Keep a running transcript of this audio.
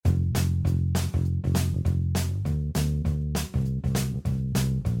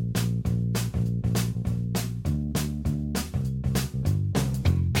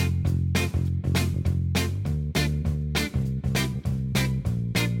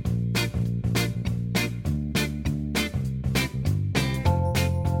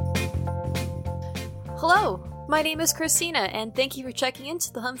My name is Christina, and thank you for checking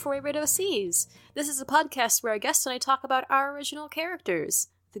into the Hunt for a Rid Seas. This is a podcast where our guest and I talk about our original characters,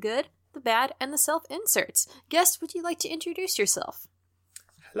 the good, the bad, and the self-inserts. Guest, would you like to introduce yourself?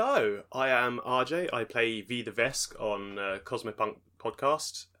 Hello, I am RJ. I play V the Vesk on Cosmopunk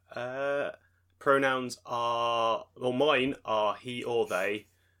podcast. Pronouns are, well, mine are he or they.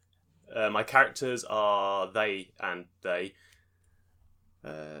 My characters are they and they.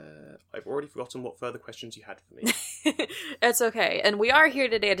 I've already forgotten what further questions you had for me. It's okay, and we are here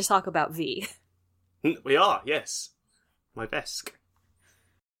today to talk about V. We are, yes. My Vesk.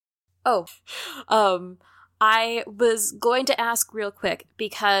 Oh, I was going to ask real quick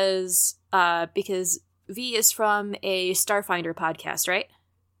because V is from a Starfinder podcast, right?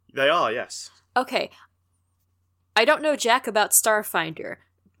 They are, yes. Okay. I don't know jack about Starfinder.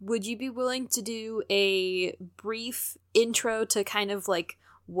 Would you be willing to do a brief intro to kind of like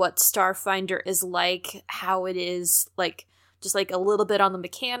what Starfinder is like, how it is, like just like a little bit on the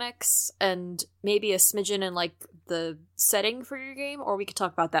mechanics and maybe a smidgen in like the setting for your game, or we could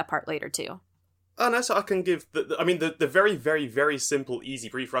talk about that part later too. Oh no, so I can give the very, very, very simple, easy,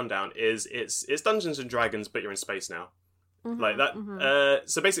 brief rundown is it's Dungeons and Dragons, but you're in space now. Mm-hmm, like that. Mm-hmm.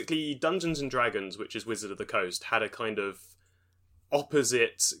 So basically, Dungeons and Dragons, which is Wizard of the Coast, had a kind of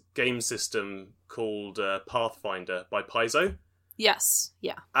opposite game system called Pathfinder by Paizo. Yes,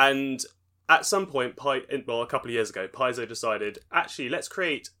 yeah. And at some point, a couple of years ago, Paizo decided, actually, let's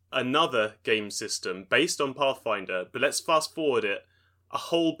create another game system based on Pathfinder, but let's fast forward it a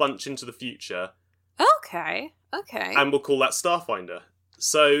whole bunch into the future. Okay. And we'll call that Starfinder.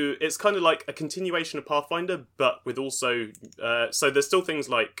 So it's kind of like a continuation of Pathfinder, but with also... so there's still things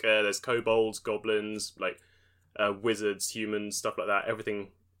like there's kobolds, goblins, like wizards, humans, stuff like that, everything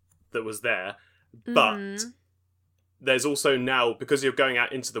that was there. But there's also now, because you're going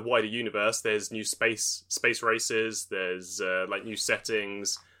out into the wider universe, there's new space races, there's like new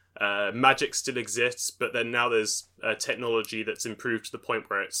settings. Magic still exists, but then now there's technology that's improved to the point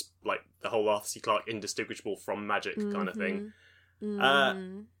where it's like the whole Arthur C. Clarke indistinguishable from magic kind of thing.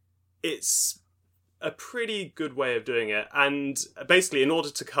 It's a pretty good way of doing it, and basically in order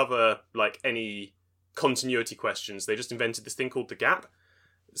to cover like any continuity questions, they just invented this thing called the gap.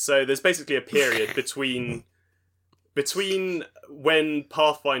 So there's basically a period between when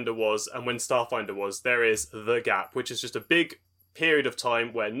Pathfinder was and when Starfinder was. There is the gap, which is just a big period of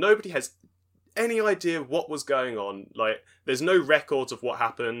time where nobody has any idea what was going on. Like, there's no records of what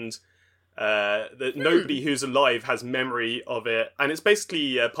happened. That nobody who's alive has memory of it, and it's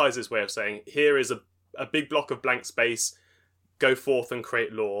basically Paizo's way of saying, here is a big block of blank space. Go forth and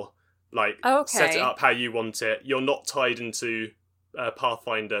create lore. Like, set it up how you want it. You're not tied into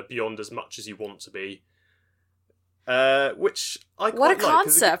Pathfinder beyond as much as you want to be. Which I quite like. What a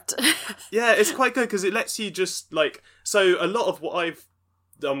concept! Yeah, it's quite good because it lets you just like. So a lot of what I've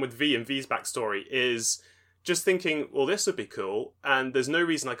done with V and V's backstory is just thinking, well, this would be cool, and there's no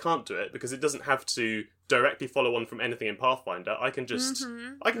reason I can't do it because it doesn't have to directly follow on from anything in Pathfinder. I can just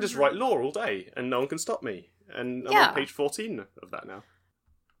write lore all day, and no one can stop me. And I'm on page 14 of that now.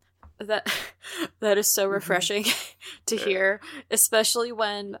 That is so refreshing to hear, especially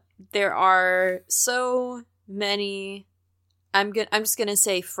when there are so many, I'm just gonna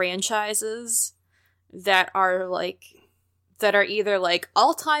say franchises that are either like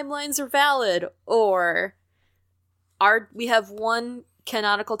all timelines are valid, or we have one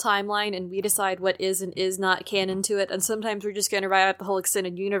canonical timeline and we decide what is and is not canon to it, and sometimes we're just gonna write out the whole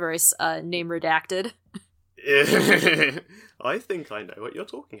extended universe, name redacted. I think I know what you're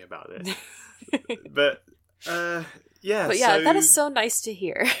talking about there. But yeah. But yeah, that is so nice to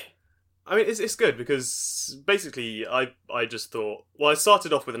hear. I mean, it's good because basically I just thought, well, I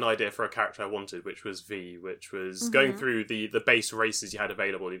started off with an idea for a character I wanted, which was V, which was going through the base races you had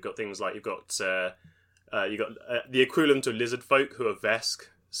available. You've got things like you've got the equivalent of lizard folk who are Vesk.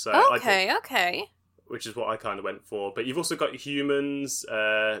 So okay. Which is what I kind of went for. But you've also got humans.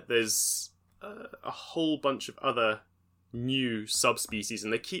 There's a whole bunch of other new subspecies,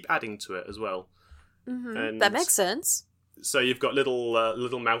 and they keep adding to it as well. And that makes sense. So you've got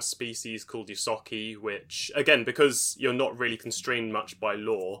little mouse species called Yosaki, which, again, because you're not really constrained much by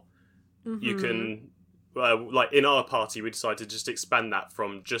lore, you can, like in our party, we decided to just expand that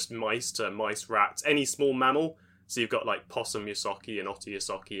from just mice to mice, rats, any small mammal. So you've got like possum Yosaki and otter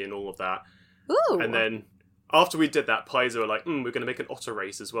Yosaki and all of that. Ooh. And then after we did that, Paizo were like, we're going to make an otter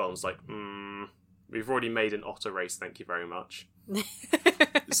race as well. And it's like, we've already made an otter race, thank you very much.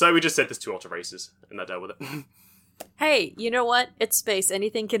 So we just said there's 2 otter races, and I dealt with it. Hey, you know what? It's space.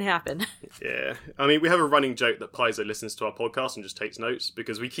 Anything can happen. Yeah. I mean, we have a running joke that Paizo listens to our podcast and just takes notes,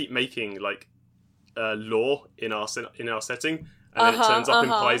 because we keep making, like, law in our setting, and then it turns up in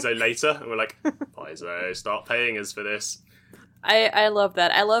Paizo later, and we're like, Paizo, start paying us for this. I love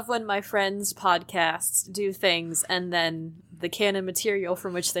that. I love when my friends' podcasts do things, and then the canon material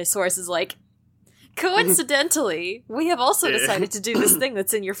from which they source is like, coincidentally, we have also decided to do this thing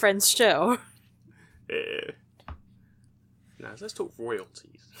that's in your friend's show. Now, let's talk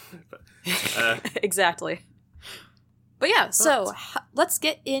royalties. Exactly. But yeah, so let's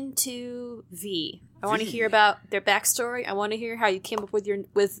get into V. I want to hear about their backstory. I want to hear how you came up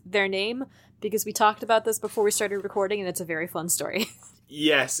with their name, because we talked about this before we started recording, and it's a very fun story.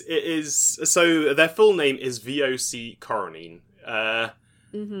 Yes, it is. So their full name is VOC Coronine.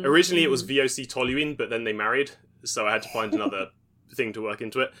 Originally it was VOC Toluene, but then they married, so I had to find another thing to work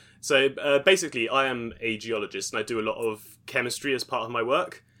into it. So basically, I am a geologist, and I do a lot of chemistry as part of my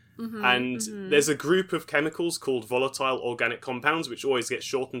work. There's a group of chemicals called volatile organic compounds, which always get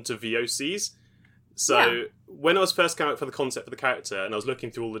shortened to VOCs. So when I was first coming up for the concept for the character, and I was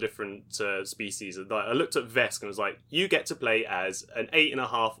looking through all the different species, I looked at Vesk and was like, you get to play as an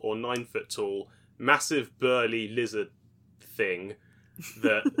 8.5 or 9 foot tall, massive burly lizard thing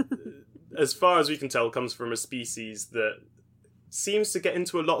that, as far as we can tell, comes from a species that seems to get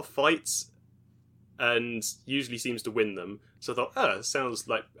into a lot of fights and usually seems to win them. So I thought, it sounds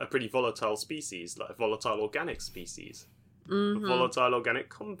like a pretty volatile species, like a volatile organic species. A volatile organic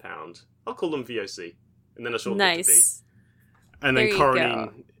compound. I'll call them VOC. And then I shortened it to V. And then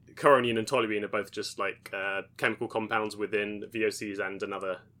Coronine and Toluene are both just like chemical compounds within VOCs and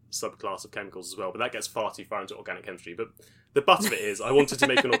another subclass of chemicals as well. But that gets far too far into organic chemistry. But the butt of it is, I wanted to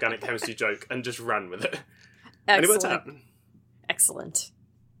make an organic chemistry joke and just ran with it. And it worked out. Excellent.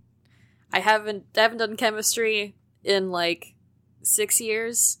 I haven't done chemistry in like 6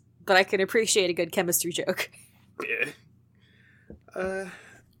 years, but I can appreciate a good chemistry joke. Yeah.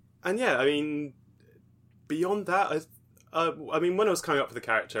 And yeah, I mean, beyond that, I mean, when I was coming up with the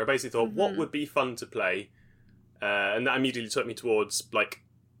character, I basically thought, what would be fun to play? And that immediately took me towards, like,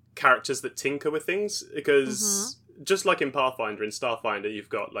 characters that tinker with things, because just like in Pathfinder and Starfinder, you've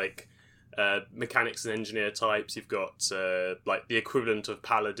got, like, mechanics and engineer types, you've got, like, the equivalent of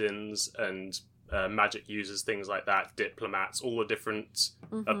paladins and magic users, things like that, diplomats, all the different,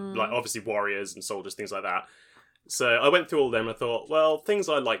 like, obviously warriors and soldiers, things like that. So I went through all of them and I thought, well, things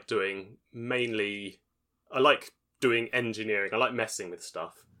I like doing, mainly, I like doing engineering, I like messing with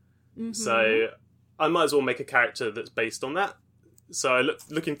stuff. So I might as well make a character that's based on that. So I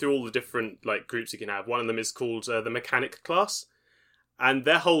looking through all the different like groups you can have. One of them is called the Mechanic class. And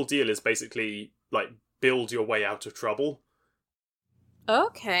their whole deal is basically, like, build your way out of trouble.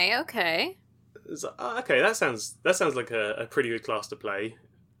 Okay. It's like, okay, that sounds like a pretty good class to play.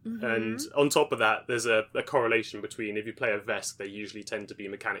 And on top of that, there's a correlation between, if you play a Vesk, they usually tend to be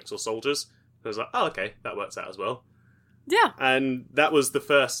mechanics or soldiers. I was like, okay, that works out as well. Yeah. And that was the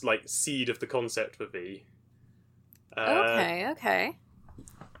first, like, seed of the concept for V. Okay.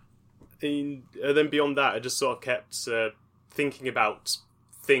 And then beyond that, I just sort of kept thinking about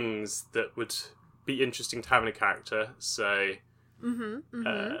things that would be interesting to have in a character. So,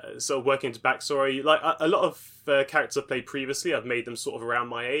 sort of working into backstory. Like, a lot of characters I've played previously, I've made them sort of around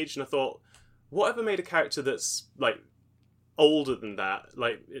my age, and I thought, whatever made a character that's, like, older than that?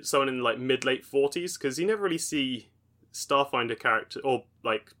 Like, someone in, like, mid-late 40s? Because you never really see Starfinder character, or,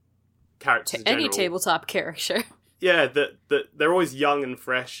 like, characters in general. Any tabletop character. Yeah, that they're always young and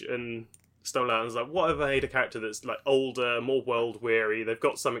fresh and stuff like that. I was like, what if I made a character that's, like, older, more world-weary, they've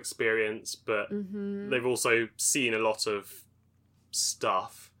got some experience, but they've also seen a lot of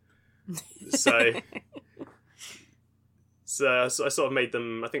stuff. So I sort of made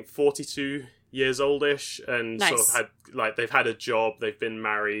them, I think, 42 years oldish, and nice. Sort of had, like, they've had a job, they've been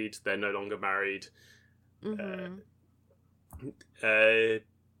married, they're no longer married.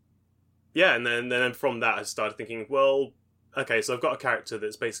 Yeah, and then from that I started thinking, well, okay, so I've got a character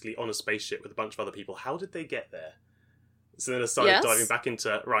that's basically on a spaceship with a bunch of other people. How did they get there? So then I started diving back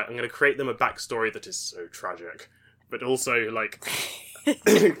into, right, I'm going to create them a backstory that is so tragic, but also, like,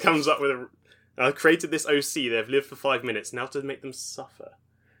 comes up with I created this OC, they've lived for 5 minutes, now to make them suffer.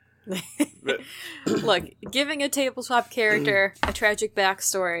 But, look, giving a tabletop character a tragic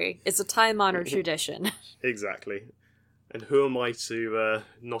backstory is a time-honored tradition. Exactly. And who am I to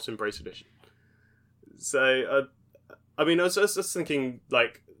not embrace tradition? So, I mean, I was just thinking,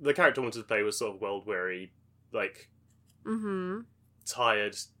 like, the character I wanted to play was sort of world-weary, like,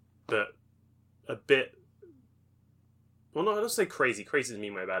 tired, but a bit... Well, not, I don't say crazy. Crazy is a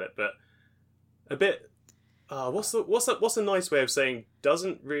mean way about it, but a bit... what's a nice way of saying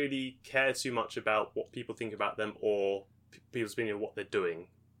doesn't really care too much about what people think about them or people's opinion of what they're doing?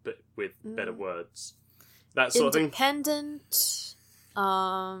 but with better words. That sort of thing. Independent.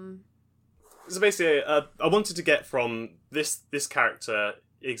 So basically, I wanted to get from this character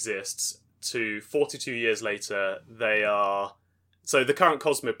exists to 42 years later, they are... So the current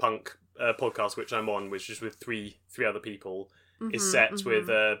Cosmopunk podcast, which I'm on, which is with three other people, is set with...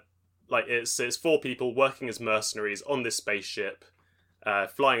 it's 4 people working as mercenaries on this spaceship,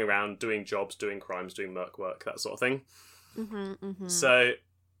 flying around, doing jobs, doing crimes, doing merc work, that sort of thing. So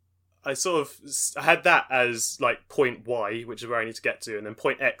I I had that as like point Y, which is where I need to get to, and then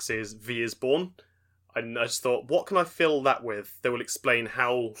point X is V is born. And I just thought, what can I fill that with that will explain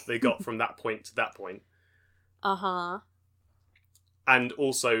how they got from that point to that point? And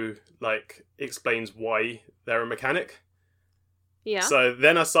also, like, explains why they're a mechanic. Yeah. So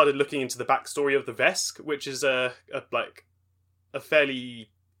then I started looking into the backstory of the Vesk, which is a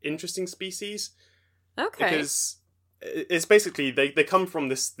fairly interesting species. Okay. Because it's basically, they come from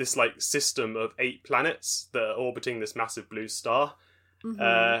this like system of 8 planets that are orbiting this massive blue star.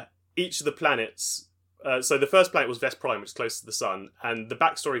 Each of the planets... so the first planet was Vest Prime, which is close to the sun, and the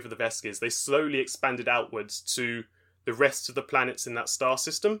backstory for the Vesk is they slowly expanded outwards to the rest of the planets in that star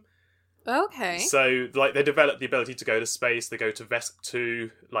system. Okay. So, like, they developed the ability to go to space. They go to Vesk 2,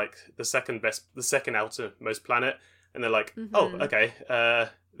 like the second outermost planet, and they're like, "Oh, okay,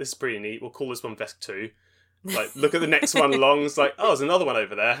 this is pretty neat. We'll call this one Vesk 2." Like, look at the next one along. It's like, "Oh, there's another one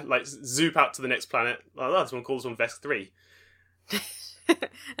over there." Like, zoop out to the next planet. Oh, this one calls one Vesk 3.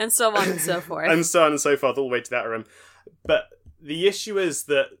 And so on and so forth. And so on and so forth, all the way to that room. But the issue is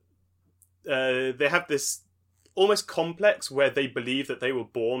that they have this almost complex where they believe that they were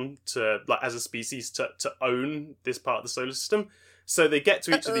born to, like, as a species, to own this part of the solar system. So they get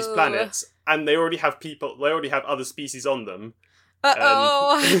to each of these planets, and they already have other species on them.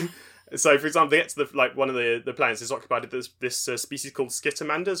 So, for example, they get to one of the planets is occupied by this species called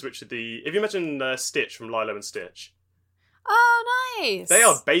Skittermanders, which are if you imagine Stitch from Lilo and Stitch. Oh, nice! They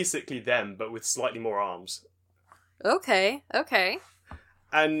are basically them, but with slightly more arms. Okay.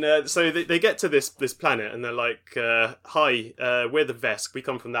 And so they get to this planet, and they're like, "Hi, we're the Vesk. We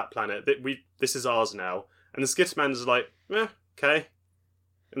come from that planet. This is ours now." And the Skittermanders are like, "Okay."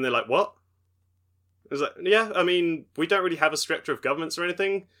 And they're like, "What?" It's like, "Yeah, I mean, we don't really have a structure of governments or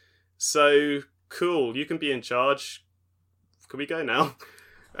anything. So, cool, you can be in charge. Can we go now?"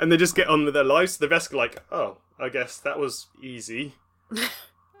 And they just get on with their lives. The Vesk are like, "Oh, I guess that was easy."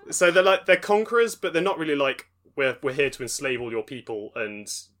 So they're conquerors, but they're not really like, we're here to enslave all your people and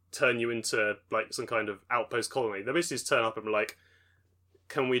turn you into like some kind of outpost colony. They basically just turn up and be like,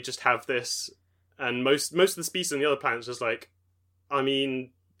 "Can we just have this?" And most of the species on the other planets are just like, "I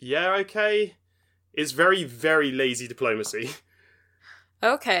mean, yeah, okay." It's very, very lazy diplomacy.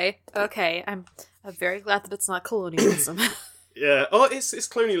 Okay. I'm very glad that it's not colonialism. Yeah. Oh, it's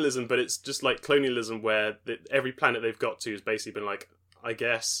colonialism, but it's just like colonialism where every planet they've got to has basically been like, "I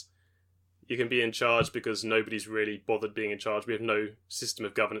guess you can be in charge because nobody's really bothered being in charge. We have no system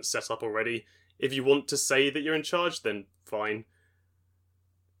of governance set up already. If you want to say that you're in charge, then fine."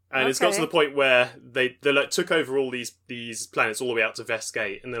 And It's got to the point where they like took over all these planets all the way out to Vesk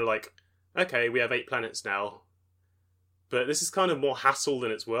 8, and they're like, "Okay, we have 8 planets now." But this is kind of more hassle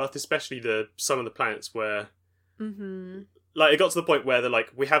than it's worth, especially some of the planets where... Like, it got to the point where they're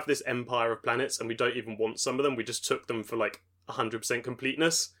like, "We have this empire of planets, and we don't even want some of them. We just took them for, like, 100%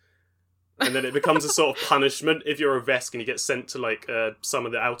 completeness." And then it becomes a sort of punishment. If you're a Vesk and you get sent to, like, some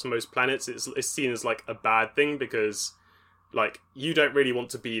of the outermost planets, it's seen as, like, a bad thing because, like, you don't really want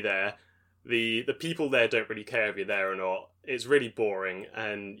to be there. The people there don't really care if you're there or not. It's really boring,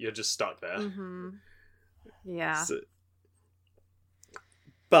 and you're just stuck there. Yeah.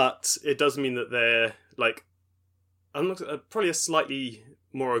 But it does mean that they're, like... probably a slightly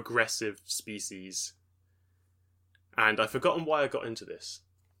more aggressive species. And I've forgotten why I got into this.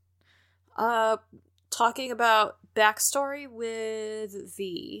 Talking about backstory with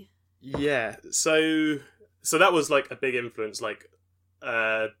V. Yeah, so that was like a big influence. Like,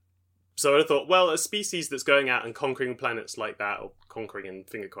 so I thought, well, a species that's going out and conquering planets like that, or conquering in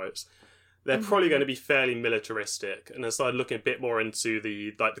finger quotes, they're probably going to be fairly militaristic. And I started looking a bit more into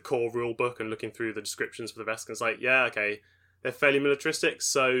the core rule book and looking through the descriptions for the Vesk. And it's like, yeah, okay, they're fairly militaristic.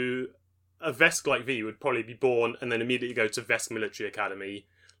 So a Vesk like V would probably be born and then immediately go to Vesk Military Academy,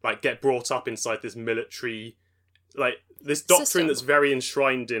 like get brought up inside this military, like this doctrine system that's very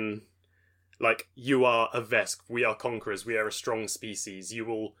enshrined in, like, you are a Vesk, we are conquerors, we are a strong species.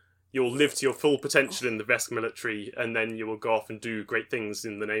 You'll live to your full potential in the Vesk military, and then you will go off and do great things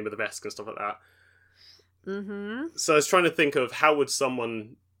in the name of the Vesk and stuff like that. So I was trying to think of how would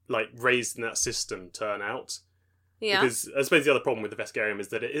someone, like, raised in that system turn out. Yeah. Because I suppose the other problem with the Veskarium is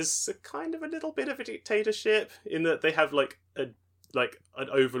that it is kind of a little bit of a dictatorship in that they have like an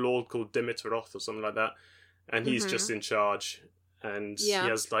overlord called Dimitrov or something like that, and he's just in charge, and he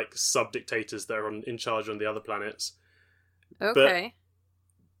has like sub dictators that are in charge on the other planets. Okay.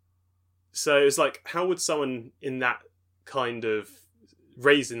 So it's like, how would someone in that kind of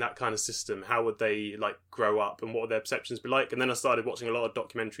raised in that kind of system, how would they like grow up, and what would their perceptions be like? And then I started watching a lot of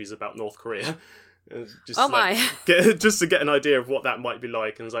documentaries about North Korea. Just just to get an idea of what that might be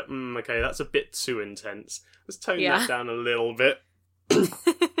like, and I was like, okay, that's a bit too intense. Let's tone that down a little bit. And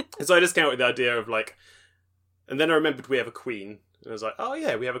so I just came up with the idea of like, and then I remembered we have a queen, and I was like, oh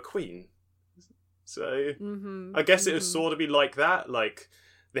yeah, we have a queen. So I guess it would sort of be like that. Like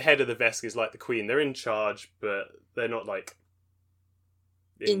the head of the Vesk is like the queen; they're in charge, but they're not like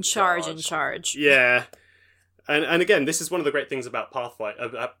in charge. Yeah, and again, this is one of the great things about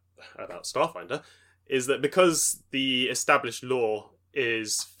about Starfinder, is that because the established lore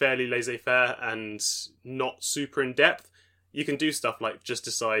is fairly laissez-faire and not super in-depth, you can do stuff like just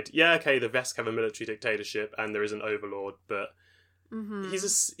decide, yeah, okay, the Vesk have a military dictatorship and there is an overlord, but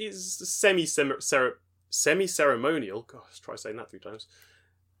he's semi-ceremonial. Gosh, try saying that 3 times.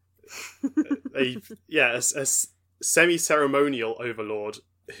 a semi-ceremonial overlord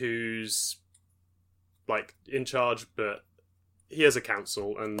who's like in charge, but he has a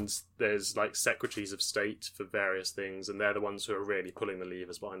council, and there's like secretaries of state for various things, and they're the ones who are really pulling the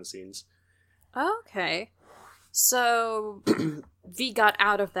levers behind the scenes. Okay. So, V got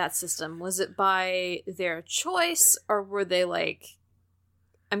out of that system. Was it by their choice, or were they like,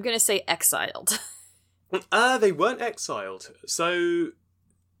 I'm gonna say exiled? They weren't exiled. So,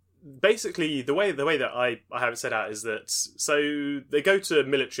 basically, the way that I have it set out is that, so they go to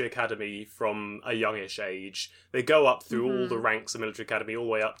military academy from a youngish age. They go up through all the ranks of military academy, all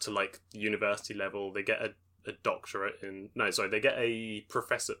the way up to like university level. They get a doctorate they get a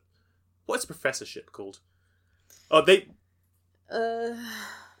professor. What's professorship called? Oh,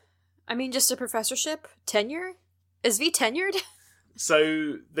 I mean, just a professorship? Tenure? Is V tenured?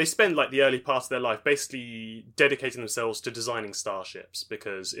 So they spend like the early part of their life basically dedicating themselves to designing starships,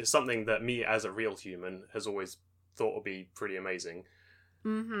 because it's something that me as a real human has always thought would be pretty amazing.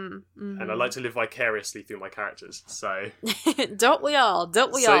 And I like to live vicariously through my characters. So don't we all,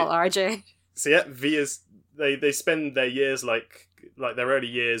 RJ? So yeah, V is they spend their years like their early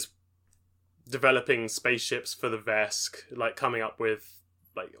years developing spaceships for the Vesk, like coming up with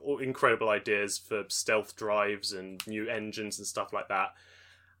like incredible ideas for stealth drives and new engines and stuff like that.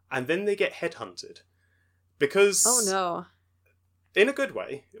 And then they get headhunted. Because... Oh no. In a good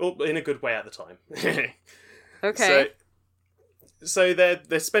way. Or in a good way at the time. Okay. So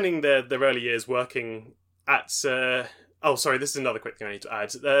they're spending their early years working at... this is another quick thing I need to add.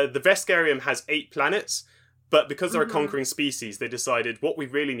 The Veskarium has 8 planets, but because they're a conquering species, they decided what we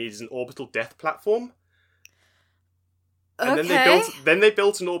really need is an orbital death platform. And then they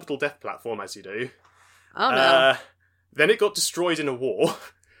built an orbital death platform, as you do. Oh no. Then it got destroyed in a war.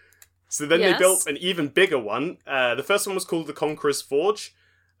 So then they built an even bigger one. The first one was called the Conqueror's Forge.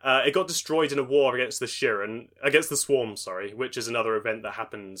 It got destroyed in a war against the Swarm, which is another event that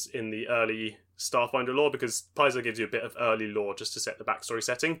happens in the early Starfinder lore, because Paizo gives you a bit of early lore just to set the backstory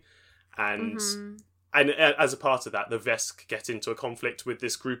setting. And as a part of that, the Vesk get into a conflict with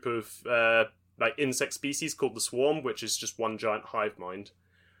this group of insect species called the Swarm, which is just one giant hive mind.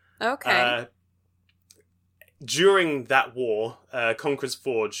 Okay. During that war, Conqueror's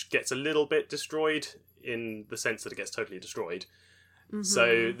Forge gets a little bit destroyed, in the sense that it gets totally destroyed.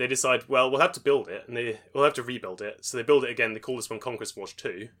 So they decide, well, we'll have to build it, and we'll have to rebuild it. So they build it again. They call this one Conqueror's Forge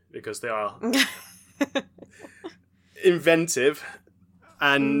 2, because they are inventive.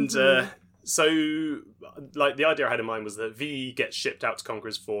 And so, like, the idea I had in mind was that V gets shipped out to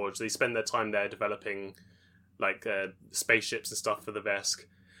Conqueror's Forge. They spend their time there developing, like, spaceships and stuff for the Vesk.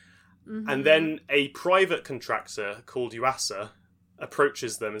 And then a private contractor called Yuasa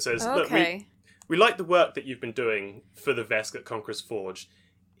approaches them and says, look, we like the work that you've been doing for the Vesk at Conqueror's Forge.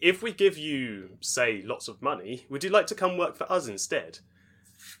 If we give you, say, lots of money, would you like to come work for us instead?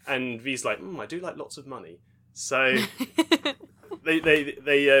 And V's like, I do like lots of money. So...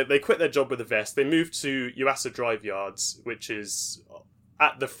 They quit their job with the Vesk. They move to Yuasa Drive Yards, which is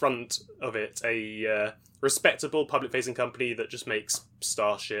at the front of it a respectable public-facing company that just makes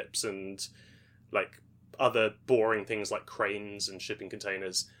starships and like other boring things like cranes and shipping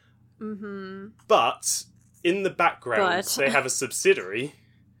containers. But in the background, they have a subsidiary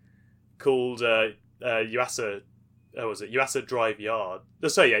called Yuasa. Was it Yuasa Drive Yard?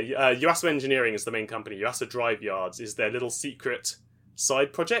 Yuasa Engineering is the main company. Yuasa Drive Yards is their little secret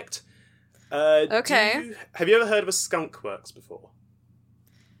side project. Okay. Have you ever heard of a Skunk Works before?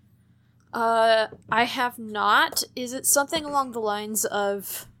 I have not. Is it something along the lines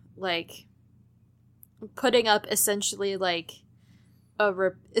of, like, putting up essentially, like,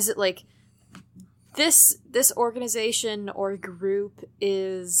 is it, like, this organization or group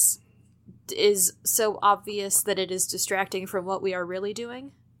is so obvious that it is distracting from what we are really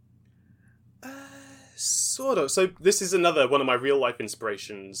doing? Sort of. So this is another one of my real life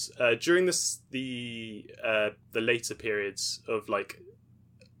inspirations. During the later periods of like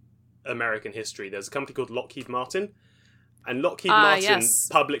American history, there's a company called Lockheed Martin, and Lockheed Martin yes.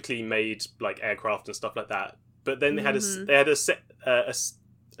 publicly made like aircraft and stuff like that. But then they had a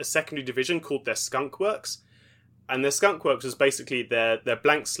secondary division called their Skunk Works, and their Skunk Works was basically their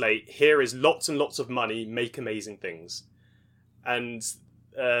blank slate. Here is lots and lots of money, make amazing things, and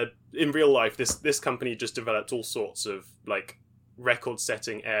in real life, this company just developed all sorts of like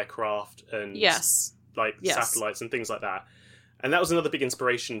record-setting aircraft and satellites and things like that. And that was another big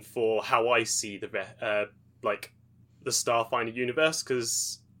inspiration for how I see the Starfinder universe.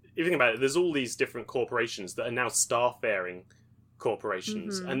 Because if you think about it, there's all these different corporations that are now starfaring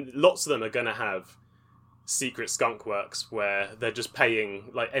corporations, and lots of them are going to have secret Skunk Works where they're just paying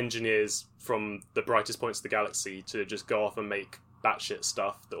like engineers from the brightest points of the galaxy to just go off and make batshit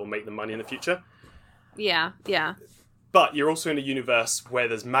stuff that will make them money in the future. Yeah. But you're also in a universe where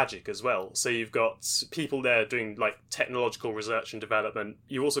there's magic as well. So you've got people there doing like technological research and development.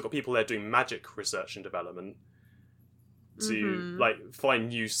 You've also got people there doing magic research and development to like find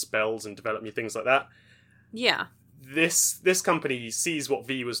new spells and develop new things like that. Yeah. This company sees what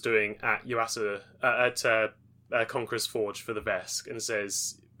V was doing at Yuasa at Conqueror's Forge for the Vesk and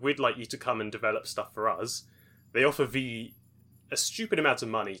says, "We'd like you to come and develop stuff for us." They offer V a stupid amount of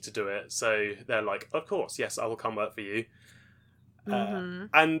money to do it, so they're like, of course, yes, I will come work for you.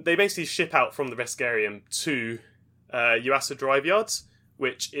 And they basically ship out from the Veskarium to Yuasa Drive Yards,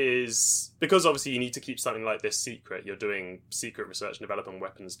 which is, because obviously you need to keep something like this secret, you're doing secret research and development,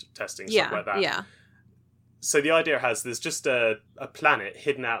 weapons testing, stuff like that. Yeah. So the idea there's just a planet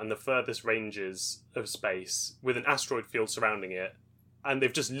hidden out in the furthest ranges of space with an asteroid field surrounding it, and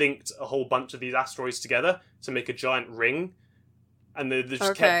they've just linked a whole bunch of these asteroids together to make a giant ring. And they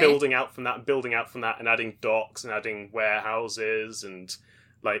just kept building out from that, and adding docks and adding warehouses and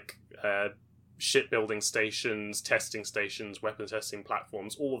like shipbuilding stations, testing stations, weapon testing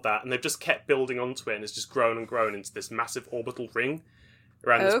platforms, all of that. And they've just kept building onto it, and it's just grown and grown into this massive orbital ring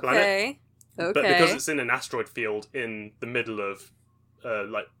around this planet. Okay. But because it's in an asteroid field in the middle of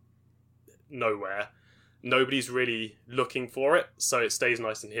like nowhere, nobody's really looking for it, so it stays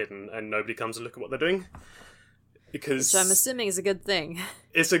nice and hidden, and nobody comes to look at what they're doing. Because, which I'm assuming is a good thing.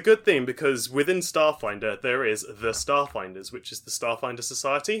 It's a good thing because within Starfinder there is the Starfinders, which is the Starfinder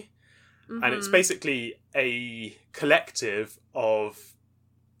Society. And it's basically a collective of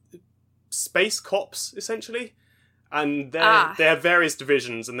space cops, essentially. And they have various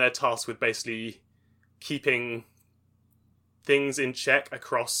divisions, and they're tasked with basically keeping things in check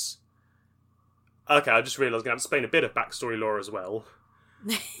across... Okay, I just realised I was going to have to explain a bit of backstory lore as well.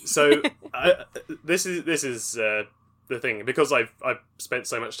 So this is the thing, because I've spent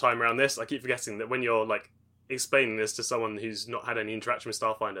so much time around this. I keep forgetting that when you're like explaining this to someone who's not had any interaction with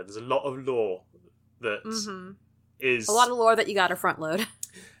Starfinder, there's a lot of lore that is a lot of lore that you gotta front load.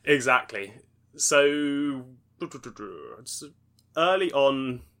 Exactly. So early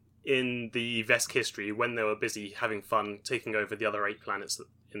on in the Vesk history, when they were busy having fun taking over the other 8 planets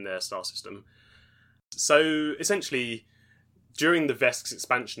in their star system, so essentially during the Vesk's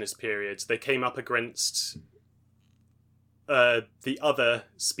expansionist period, they came up against the other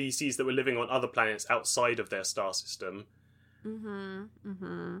species that were living on other planets outside of their star system.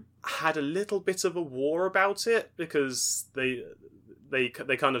 Had a little bit of a war about it, because they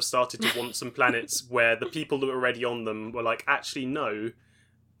kind of started to want some planets where the people that were already on them were like, actually, no,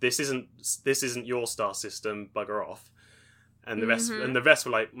 this isn't your star system, bugger off. And the Vesk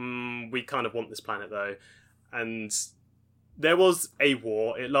were like, we kind of want this planet though. And there was a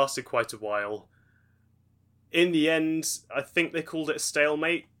war. It lasted quite a while. In the end, I think they called it a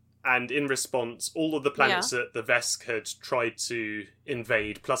stalemate, and in response, all of the planets that the Vesk had tried to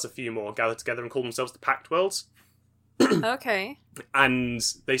invade, plus a few more, gathered together and called themselves the Pact Worlds. Okay. And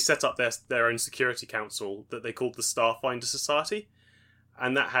they set up their own security council that they called the Starfinder Society.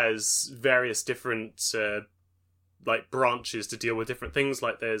 And that has various different branches to deal with different things.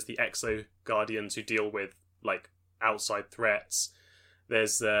 Like there's the Exo Guardians who deal with like outside threats.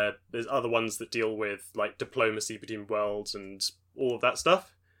 There's other ones that deal with like diplomacy between worlds and all of that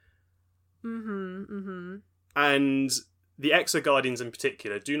stuff. And the Exo Guardians in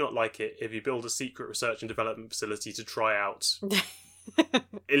particular do not like it if you build a secret research and development facility to try out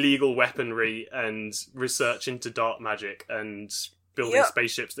illegal weaponry and research into dark magic and building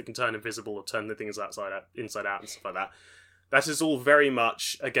spaceships that can turn invisible or turn the things inside out and stuff like that. That is all very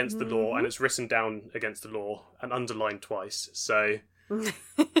much against the law, and it's written down against the law and underlined twice. So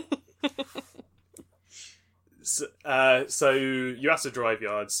Yuasa Drive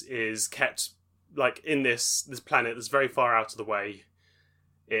Yards is kept like in this planet that's very far out of the way.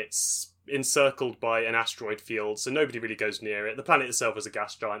 It's encircled by an asteroid field, so nobody really goes near it. The planet itself is a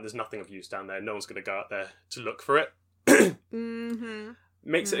gas giant. There's nothing of use down there. No one's going to go out there to look for it.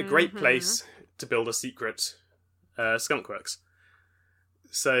 Makes it a great place to build a secret skunkworks.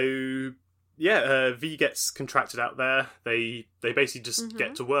 So yeah, V gets contracted out there. They basically just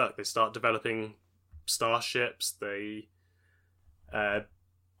get to work. They start developing starships. I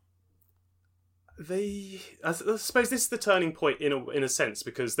suppose this is the turning point in a sense,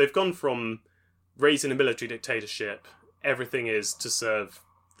 because they've gone from raising a military dictatorship, everything is to serve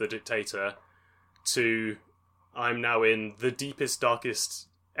the dictator, to I'm now in the deepest, darkest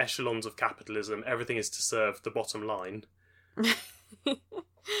echelons of capitalism, everything is to serve the bottom line.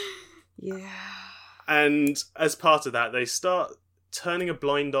 Yeah. And as part of that, they start turning a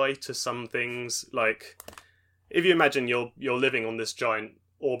blind eye to some things. Like, if you imagine you're living on this giant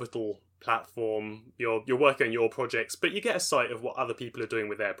orbital platform, you're working on your projects, but you get a sight of what other people are doing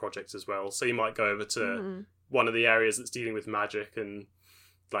with their projects as well. So you might go over to one of the areas that's dealing with magic and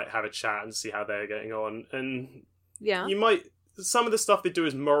like have a chat and see how they're getting on. And you might, some of the stuff they do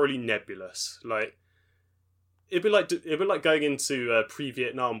is morally nebulous. Like, it'd be like going into a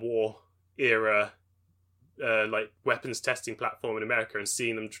pre-Vietnam War era like weapons testing platform in America and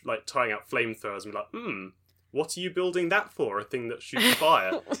seeing them like tying out flamethrowers and be like, what are you building that for? A thing that shoots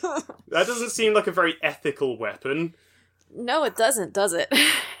fire? That doesn't seem like a very ethical weapon. No, it doesn't, does it?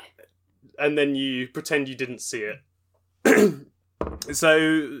 And then you pretend you didn't see it.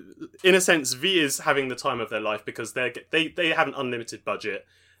 So, in a sense, V is having the time of their life because they have an unlimited budget.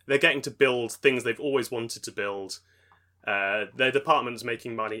 They're getting to build things they've always wanted to build. Their department's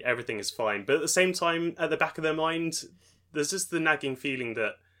making money. Everything is fine. But at the same time, at the back of their mind, there's just the nagging feeling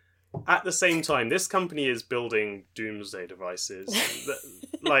that at the same time, this company is building doomsday devices.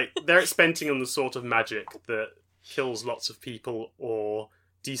 Like, they're experimenting on the sort of magic that kills lots of people or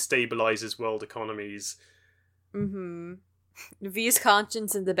destabilizes world economies. V's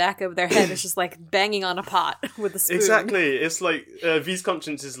conscience in the back of their head is just like banging on a pot with a spoon. Exactly. It's like V's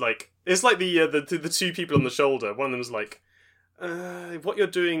conscience is like, it's like the two people on the shoulder. One of them's like, what you're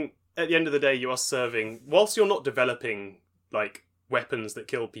doing at the end of the day, you are serving, whilst you're not developing like weapons that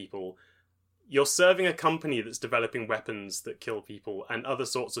kill people, you're serving a company that's developing weapons that kill people and other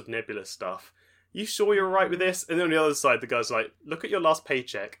sorts of nebulous stuff. You sure you're right with this? And then on the other side, the guy's like, look at your last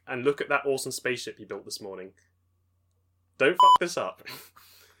paycheck and look at that awesome spaceship you built this morning. Don't fuck this up.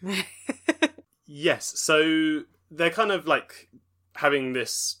 Yes, so they're kind of like having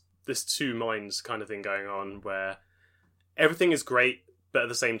this two minds kind of thing going on where everything is great, but at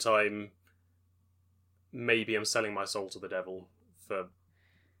the same time, maybe I'm selling my soul to the devil for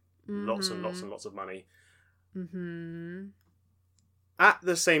lots and lots and lots of money. At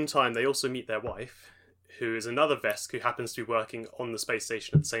the same time, they also meet their wife, who is another Vesk who happens to be working on the space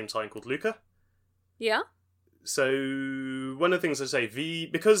station at the same time, called Luca. Yeah. So one of the things I say, V,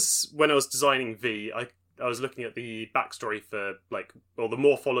 because when I was designing V, I was looking at the backstory for the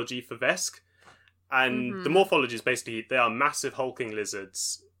morphology for Vesk, and the morphology is basically they are massive hulking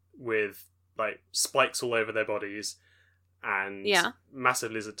lizards with like spikes all over their bodies and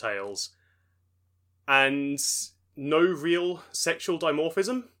massive lizard tails, and no real sexual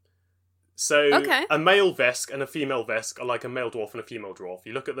dimorphism. So a male Vesk and a female Vesk are like a male dwarf and a female dwarf.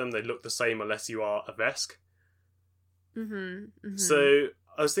 You look at them, they look the same unless you are a Vesk. So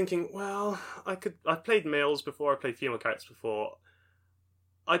I was thinking, well, I've played males before, I've played female characters before.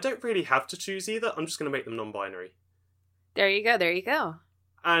 I don't really have to choose either. I'm just going to make them non-binary. There you go.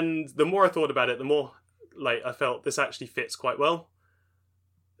 And the more I thought about it, the more like I felt this actually fits quite well.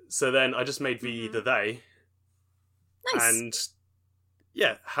 So then I just made V the they. Nice. And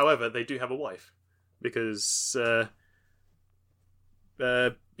yeah, however, they do have a wife because the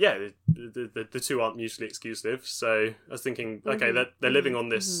two aren't mutually exclusive. So I was thinking, okay, they're living on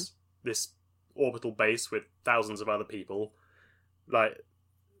this orbital base with thousands of other people. Like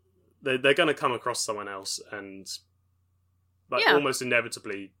they're going to come across someone else and almost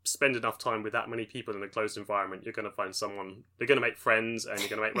inevitably spend enough time with that many people in a closed environment. You're going to find someone. They're going to make friends and you're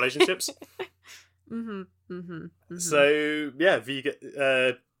going to make relationships. So yeah, V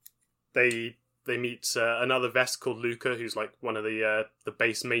they they meet another Vest called Luca, who's like one of the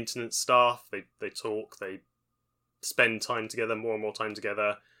base maintenance staff. They talk, they spend time together, more and more time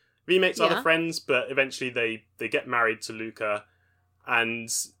together. V makes other friends, but eventually they get married to Luca, and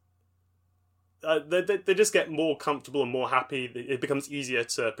they just get more comfortable and more happy. It becomes easier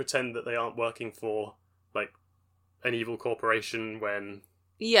to pretend that they aren't working for like an evil corporation when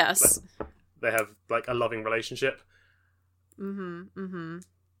yes, like, they have like a loving relationship. Mm-hmm.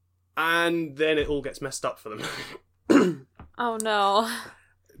 And then it all gets messed up for them. Oh no.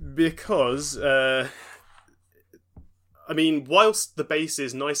 Because I mean, whilst the base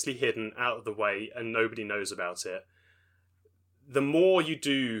is nicely hidden out of the way and nobody knows about it, the more you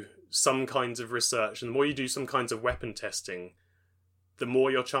do some kinds of research and the more you do some kinds of weapon testing, the more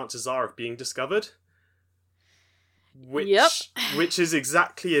your chances are of being discovered. Which is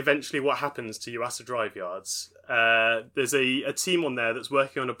exactly eventually what happens to Yuasa Drive Yards. There's a team on there that's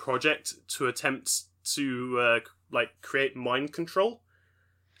working on a project to attempt to create mind control.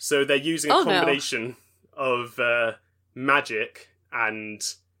 So they're using a combination of magic and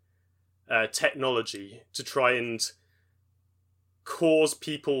technology to try and cause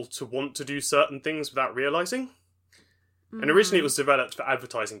people to want to do certain things without realizing. And originally it was developed for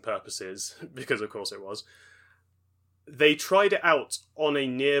advertising purposes, because of course it was. They tried it out on a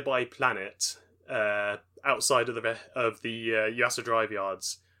nearby planet outside of the Yuasa Drive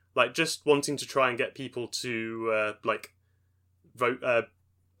Yards, like just wanting to try and get people to vote.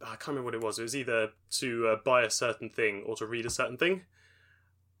 I can't remember what it was. It was either to buy a certain thing or to read a certain thing.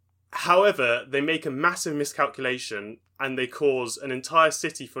 However, they make a massive miscalculation and they cause an entire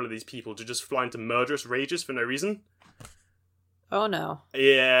city full of these people to just fly into murderous rages for no reason. Oh no.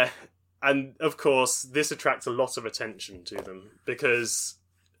 Yeah. And of course, this attracts a lot of attention to them because,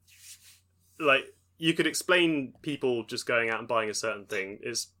 like, you could explain people just going out and buying a certain thing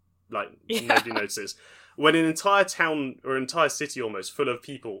is like nobody notices. When an entire town or entire city almost full of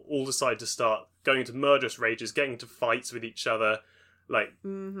people all decide to start going into murderous rages, getting into fights with each other, like,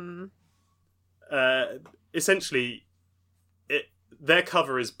 essentially, their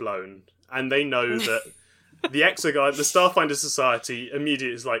cover is blown, and they know that the Exoguard, the Starfinder Society,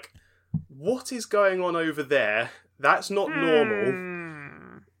 immediately is like, what is going on over there? That's not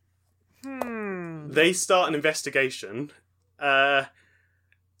normal. They start an investigation.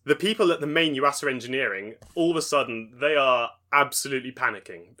 The people at the main Yuasa Engineering, all of a sudden, they are absolutely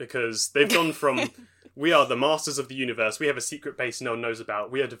panicking because they've gone from, we are the masters of the universe, we have a secret base no one knows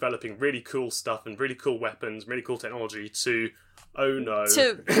about, we are developing really cool stuff and really cool weapons, really cool technology, to, oh no.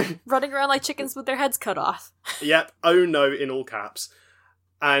 To running around like chickens with their heads cut off. Yep, oh no in all caps.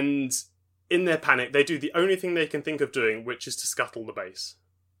 And in their panic, they do the only thing they can think of doing, which is to scuttle the base.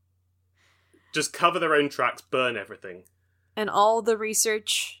 Just cover their own tracks, burn everything. And all the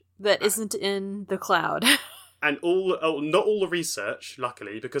research that isn't in the cloud. And not all the research,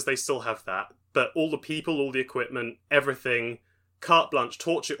 luckily, because they still have that, but all the people, all the equipment, everything, carte blanche,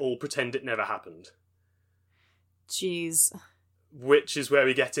 torch it all, pretend it never happened. Jeez. Which is where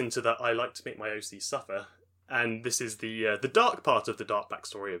we get into that I like to make my OC suffer. And this is the dark part of the dark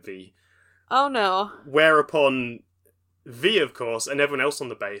backstory of V. Oh no. Whereupon V, of course, and everyone else on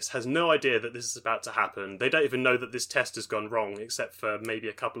the base has no idea that this is about to happen. They don't even know that this test has gone wrong, except for maybe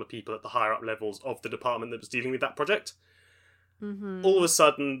a couple of people at the higher up levels of the department that was dealing with that project. All of a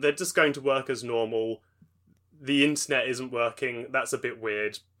sudden, they're just going to work as normal. The internet isn't working. That's a bit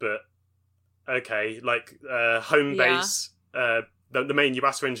weird, but okay. Like, home base, the main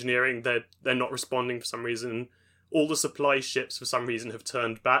Yuasa Engineering, they're not responding for some reason. All the supply ships, for some reason, have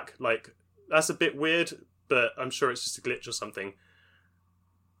turned back. Like, that's a bit weird, but I'm sure it's just a glitch or something.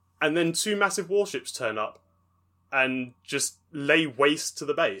 And then 2 massive warships turn up and just lay waste to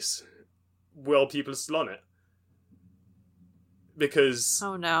the base while people are still on it. Because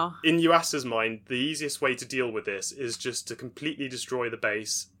oh no. In Yuasa's mind, the easiest way to deal with this is just to completely destroy the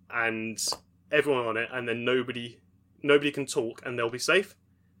base and everyone on it, and then nobody can talk and they'll be safe.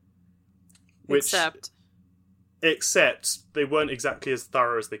 Except they weren't exactly as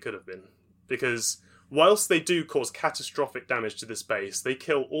thorough as they could have been. Because whilst they do cause catastrophic damage to this base, they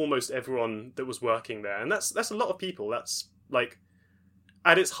kill almost everyone that was working there. And that's a lot of people. That's, like,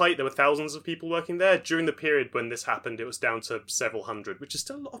 at its height, there were thousands of people working there. During the period when this happened, it was down to several hundred, which is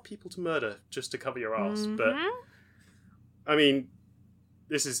still a lot of people to murder just to cover your ass. But, I mean,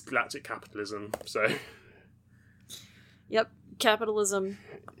 this is galactic capitalism, so... Yep, capitalism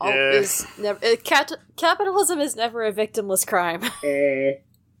is never... capitalism is never a victimless crime.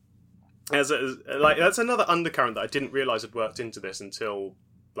 That's another undercurrent that I didn't realise had worked into this until,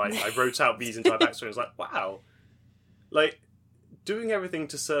 like, I wrote out V's entire backstory and was like, wow. Like, doing everything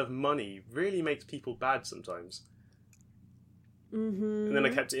to serve money really makes people bad sometimes. Mm-hmm. And then I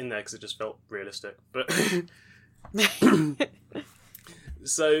kept it in there because it just felt realistic. But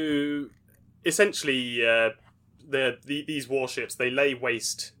so essentially, these warships, they lay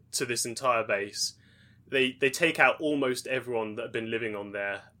waste to this entire base. They take out almost everyone that had been living on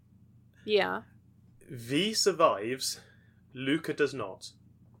there. Yeah. V survives. Luca does not.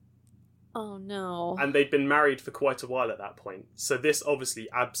 Oh no. And they'd been married for quite a while at that point. So this obviously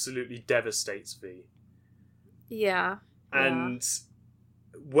absolutely devastates V. Yeah. And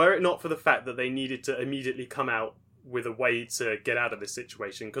were it not for the fact that they needed to immediately come out with a way to get out of this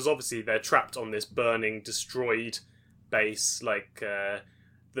situation, because obviously they're trapped on this burning, destroyed base, like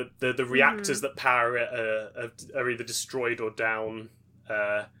the reactors that power it are either destroyed or down.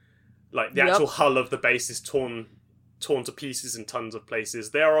 Like the actual hull of the base is torn to pieces in tons of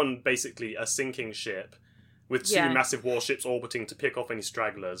places. They're on basically a sinking ship with two massive warships orbiting to pick off any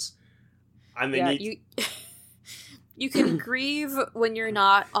stragglers. And they need... You can grieve when you're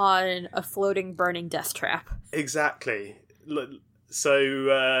not on a floating, burning death trap. Exactly.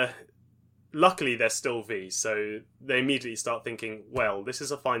 So, luckily they're still V, so they immediately start thinking, well, this is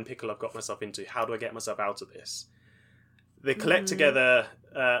a fine pickle I've got myself into. How do I get myself out of this? They collect together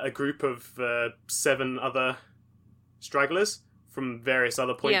a group of 7 other stragglers from various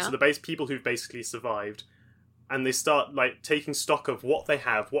other points of the base, people who've basically survived. And they start like taking stock of what they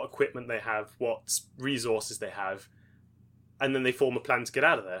have, what equipment they have, what resources they have. And then they form a plan to get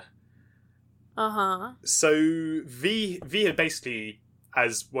out of there. Uh-huh. So V had basically,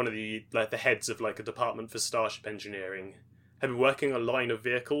 as one of the heads of like a department for starship engineering, had been working on a line of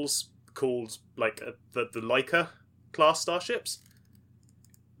vehicles called like the Laika class starships,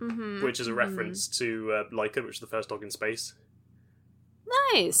 which is a reference to Laika, which is the first dog in space.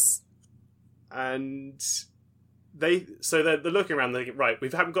 Nice. And they're looking around. They think, right, we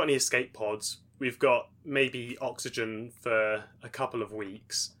haven't got any escape pods. We've got maybe oxygen for a couple of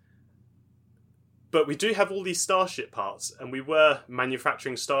weeks. But we do have all these starship parts, and we were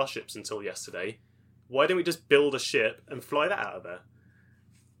manufacturing starships until yesterday. Why don't we just build a ship and fly that out of there?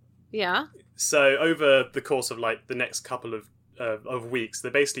 Yeah. So over the course of like the next couple of weeks, they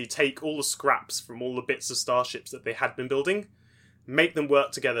basically take all the scraps from all the bits of starships that they had been building, make them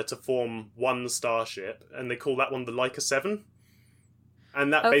work together to form one starship, and they call that one the Laika 7.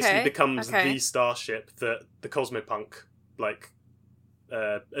 And that basically becomes the starship that the Cosmopunk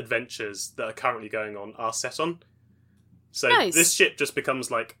adventures that are currently going on are set on. So this ship just becomes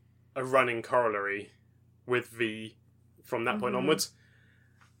like a running corollary with V from that point onwards.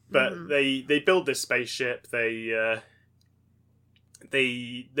 But they build this spaceship. They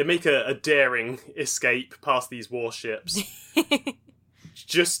make a daring escape past these warships.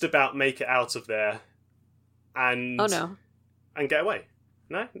 Just about make it out of there, and get away.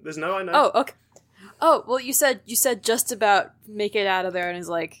 No, there's no I know. Oh, okay. Oh, well, you said just about make it out of there, and it's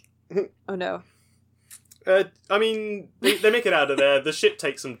like, oh no. I mean, they make it out of there. The ship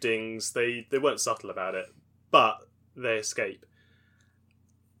takes some dings. They weren't subtle about it, but they escape.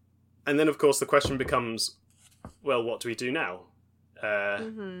 And then, of course, the question becomes, well, what do we do now?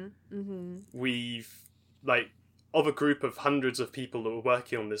 We've of a group of hundreds of people that were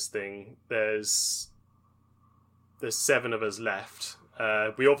working on this thing, there's 7 of us left.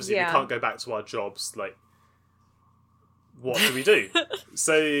 We obviously we can't go back to our jobs. Like, what do we do?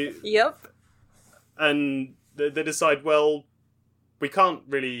 So yep. And they decide, well, we can't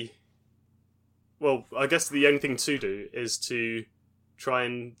really. Well, I guess the only thing to do is to try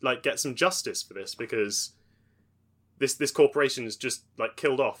and get some justice for this, because this corporation has just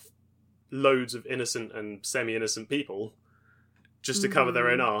killed off loads of innocent and semi-innocent people just to cover their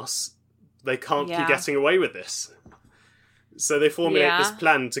own arse. They can't keep getting away with this. So they formulate this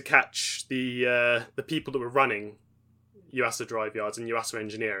plan to catch the people that were running Yuasa Drive Yards and Yuasa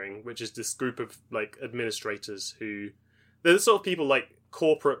Engineering, which is this group of administrators who they're the sort of people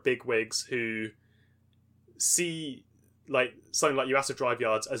corporate bigwigs who see something like Yuasa Drive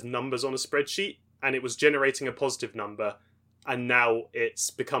Yards as numbers on a spreadsheet, and it was generating a positive number, and now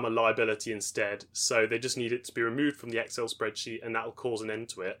it's become a liability instead. So they just need it to be removed from the Excel spreadsheet, and that'll cause an end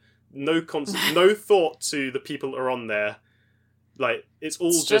to it. No thought to the people that are on there.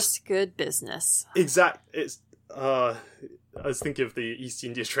 It's just good business. It's I was thinking of the East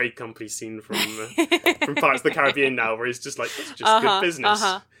India Trade Company scene from Pirates of the Caribbean now, where it's just it's just good business.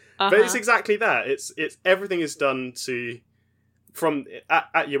 But it's exactly that. It's everything is done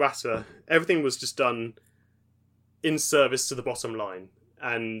at Yuasa. Everything was just done in service to the bottom line.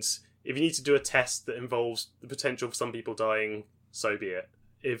 And if you need to do a test that involves the potential for some people dying, so be it.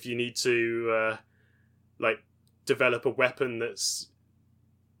 If you need to develop a weapon that's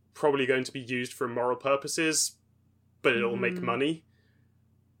probably going to be used for immoral purposes, but it'll make money,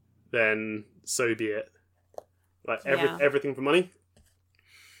 then so be it. Like everything for money.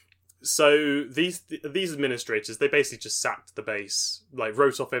 So these administrators, they basically just sacked the base, like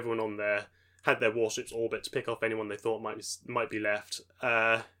wrote off everyone on there, had their warships orbit to pick off anyone they thought might be left.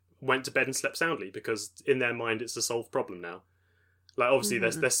 Went to bed and slept soundly because in their mind it's a solved problem now. Like obviously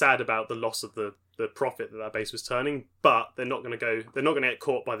they're sad about the loss of the profit that base was turning, but they're not going to get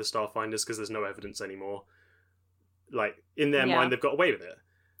caught by the Starfinders because there's no evidence anymore. Like in their mind they've got away with it.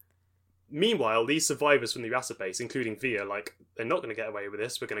 Meanwhile, these survivors from the Urasa base, including Via, like, they're not going to get away with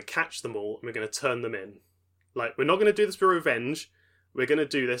this. We're going to catch them all and we're going to turn them in. Like, we're not going to do this for revenge. We're going to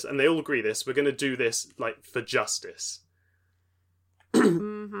do this, and they all agree this. We're going to do this, like, for justice.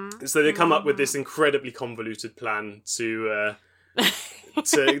 So they come up with this incredibly convoluted plan to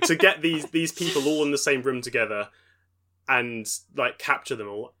get these people all in the same room together and, like, capture them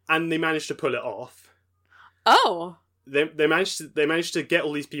all. And they manage to pull it off. Oh! They managed to get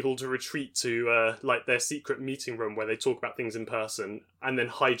all these people to retreat to like their secret meeting room where they talk about things in person, and then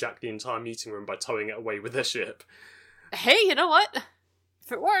hijack the entire meeting room by towing it away with their ship. Hey, you know what?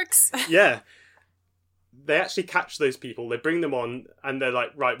 If it works. Yeah. They actually catch those people, they bring them on, and they're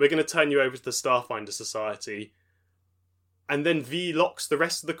like, right, we're going to turn you over to the Starfinder Society. And then V locks the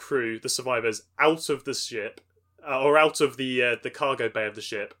rest of the crew, the survivors, out of the ship, or out of the cargo bay of the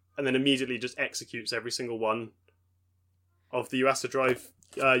ship, and then immediately just executes every single one of the Urasa Drive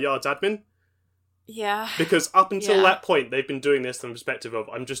Yard's admin. Yeah. Because up until that point, they've been doing this from the perspective of,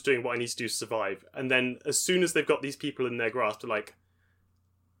 I'm just doing what I need to do to survive. And then as soon as they've got these people in their grasp, they're like,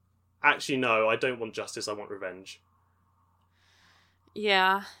 actually, no, I don't want justice, I want revenge.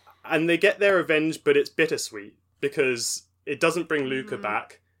 Yeah. And they get their revenge, but it's bittersweet, because it doesn't bring Luca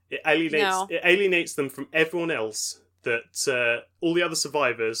back. It alienates them from everyone else, that all the other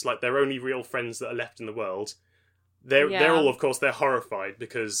survivors, like their only real friends that are left in the world, they're all, of course, they're horrified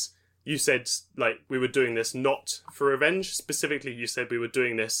because you said, like, we were doing this not for revenge. Specifically, you said we were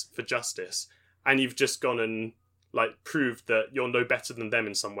doing this for justice. And you've just gone and, like, proved that you're no better than them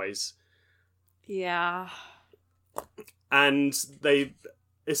in some ways. Yeah. And they,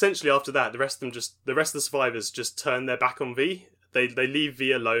 essentially after that, the rest of the survivors just turn their back on V. They leave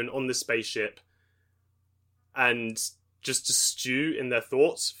V alone on this spaceship and just to stew in their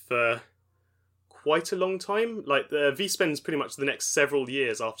thoughts for quite a long time. Like, V spends pretty much the next several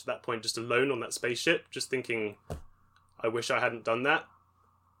years after that point just alone on that spaceship, just thinking, I wish I hadn't done that.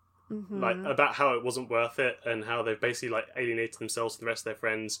 Like, about how it wasn't worth it, and how they've basically, like, alienated themselves from the rest of their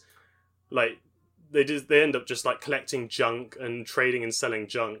friends. Like, they end up just, like, collecting junk and trading and selling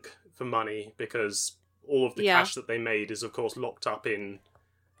junk for money, because all of the cash that they made is, of course, locked up in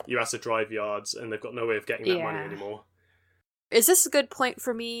Urasa Drive yards, and they've got no way of getting that money anymore. Is this a good point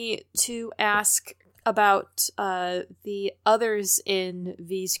for me to ask about the others in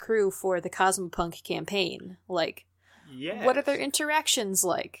V's crew for the Cosmopunk campaign? Like, what are their interactions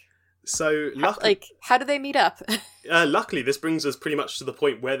like? So, how do they meet up? Luckily, this brings us pretty much to the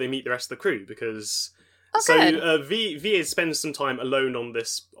point where they meet the rest of the crew, because V spends some time alone on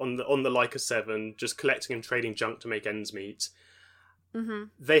the Leica 7, just collecting and trading junk to make ends meet.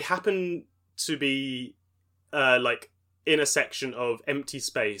 They happen to be in a section of empty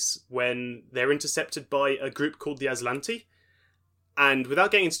space when they're intercepted by a group called the Aslanti. And without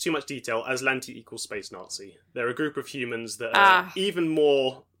getting into too much detail, Aslanti equals Space Nazi. They're a group of humans that are even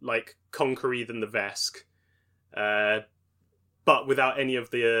more, like, conquery than the Vesk. But without any of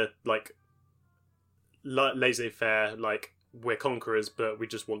the, laissez-faire, like, we're conquerors, but we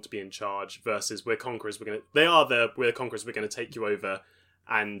just want to be in charge, versus we're conquerors, we're conquerors, we're going to take you over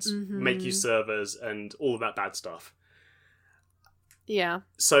and make you servers and all of that bad stuff. Yeah.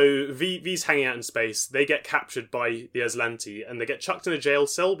 So V's hanging out in space. They get captured by the Aslanti, and they get chucked in a jail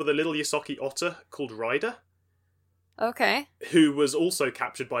cell with a little Yosaki otter called Ryder. Okay. Who was also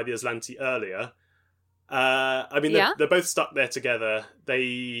captured by the Aslanti earlier. They're both stuck there together.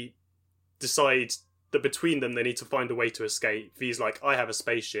 They decide that between them they need to find a way to escape. V's like, I have a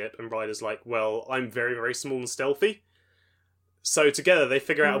spaceship, and Ryder's like, well, I'm very, very small and stealthy. So together they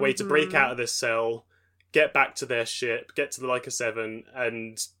figure out a way to break out of this cell, get back to their ship, get to the Leica 7,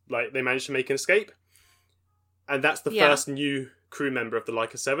 and, like, they manage to make an escape. And that's the first new crew member of the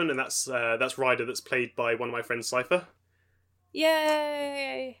Leica 7, and that's Ryder, that's played by one of my friends, Cypher.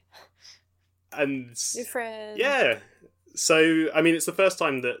 Yay! And new friend. Yeah. So, I mean, it's the first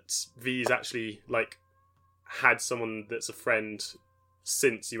time that V's actually, like, had someone that's a friend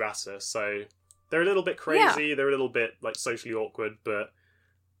since Urasa, so they're a little bit crazy, they're a little bit, like, socially awkward, but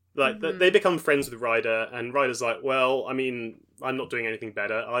Like they become friends with Ryder, and Ryder's like, well, I mean, I'm not doing anything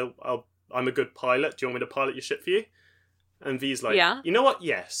better. I'm a good pilot. Do you want me to pilot your ship for you? And V's like, Yeah. You know what?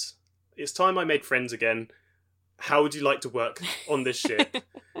 Yes. It's time I made friends again. How would you like to work on this ship?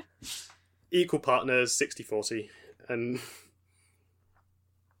 Equal partners, 60-40. And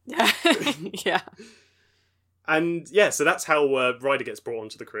yeah. And yeah, so that's how Ryder gets brought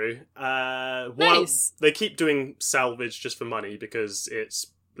onto the crew. While Nice. they keep doing salvage just for money because it's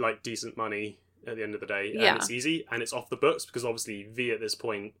like decent money at the end of the day. Yeah. And it's easy and it's off the books because obviously V at this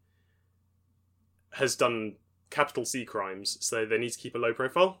point has done capital C crimes, so they need to keep a low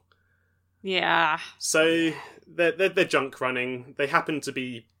profile. Yeah. So they're junk running. They happen to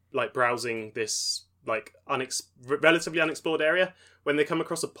be like browsing this like relatively unexplored area when they come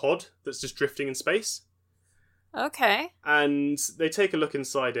across a pod that's just drifting in space. Okay. And they take a look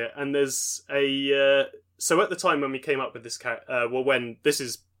inside it, and there's a. So at the time when we came up with this when this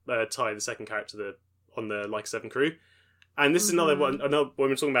is Ty, the second character on the Like 7 crew, and this is another one. Another when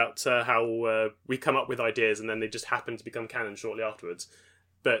we're talking about how we come up with ideas and then they just happen to become canon shortly afterwards.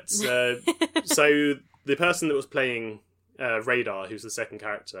 But so the person that was playing Radar, who's the second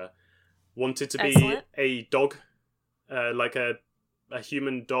character, wanted to be Excellent. a dog, like a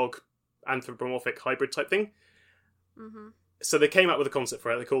human dog anthropomorphic hybrid type thing. Mm-hmm. So they came up with a concept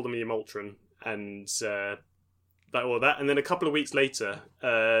for it. They called them Emultron, and that. And then a couple of weeks later,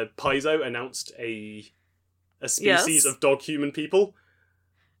 Paizo announced a species of dog-human people.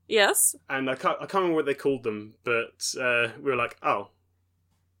 Yes. And I can't remember what they called them, but we were like, oh,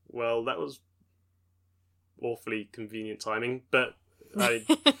 well, that was awfully convenient timing. But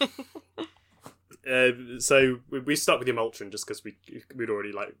so we stuck with Emultron just because we'd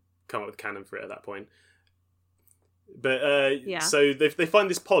already like come up with canon for it at that point. But so they find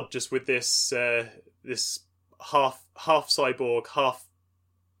this pod just with this this half cyborg, half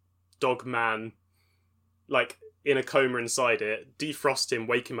dog man, like in a coma inside it. Defrost him,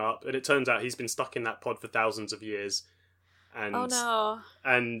 wake him up, and it turns out he's been stuck in that pod for thousands of years. And Oh no.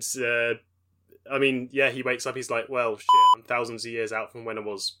 and I mean, yeah, he wakes up. He's like, well, shit, I'm thousands of years out from when I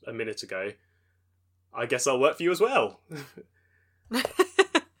was a minute ago. I guess I'll work for you as well.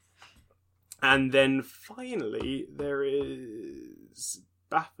 And then finally, there is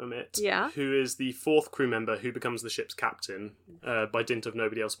Baphomet, who is the fourth crew member who becomes the ship's captain by dint of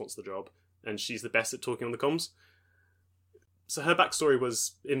nobody else wants the job, and she's the best at talking on the comms. So her backstory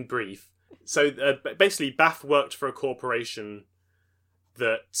was in brief. So basically, Bath worked for a corporation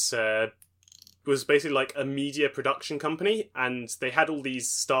that was basically like a media production company, and they had all these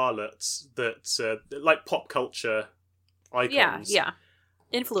starlets that like pop culture icons. Yeah.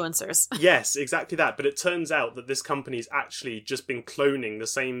 Influencers. Yes, exactly that. But it turns out that this company's actually just been cloning the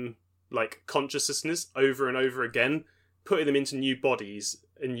same like consciousness over and over again, putting them into new bodies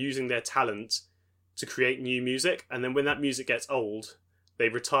and using their talent to create new music. And then when that music gets old, they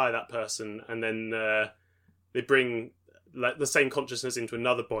retire that person, and then they bring like the same consciousness into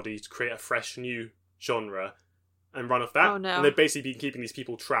another body to create a fresh new genre and run off that. Oh, no. And they've basically been keeping these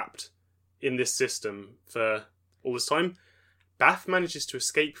people trapped in this system for all this time. Bath manages to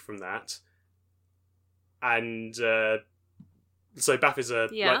escape from that, and so Bath is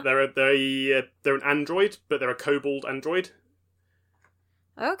like, they're an android, but they're a kobold android.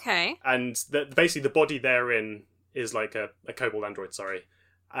 Okay. And basically the body they're in is like a kobold android. Sorry,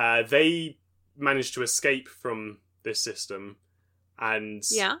 they manage to escape from this system, and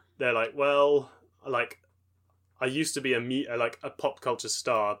they're like, well, like I used to be a pop culture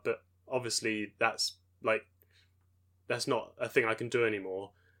star, but obviously that's not a thing I can do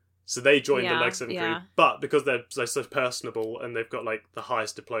anymore. So they joined the Like 7 crew, but because they're so personable and they've got like the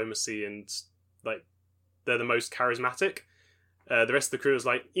highest diplomacy and like they're the most charismatic, the rest of the crew is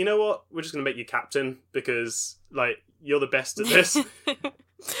like, you know what, we're just going to make you captain because like you're the best at this.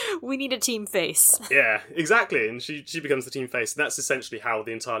 We need a team face. Yeah, exactly. And she becomes the team face. And that's essentially how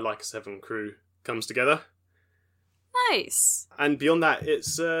the entire Like 7 crew comes together. Nice. And beyond that,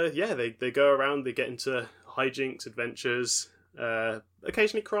 it's they go around, they get into hijinks, adventures,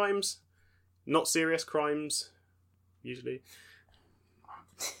 occasionally crimes, not serious crimes, usually.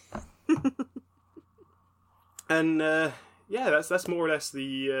 And that's more or less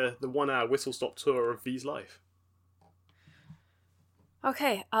the 1 hour whistle stop tour of V's life.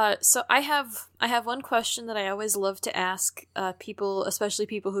 Okay, so I have one question that I always love to ask people, especially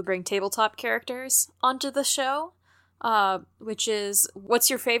people who bring tabletop characters onto the show, which is, what's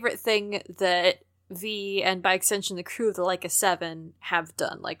your favorite thing that V, and by extension the crew of the Leica 7, have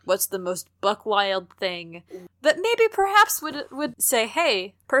done? Like, what's the most buck wild thing that maybe perhaps would say,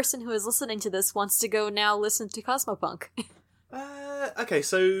 hey, person who is listening to this wants to go now listen to Cosmopunk? Okay,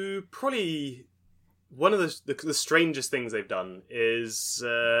 so probably one of the strangest things they've done is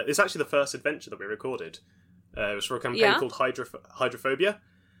it's actually the first adventure that we recorded. It was for a campaign called Hydrophobia,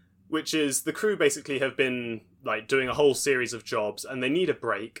 which is the crew basically have been like doing a whole series of jobs and they need a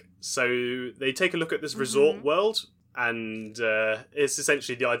break. So they take a look at this resort world, and it's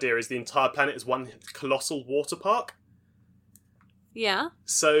essentially the idea is the entire planet is one colossal water park. Yeah.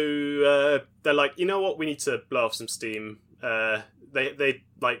 So they're like, you know what, we need to blow off some steam. Ryder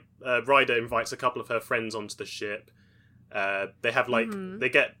invites a couple of her friends onto the ship. They have they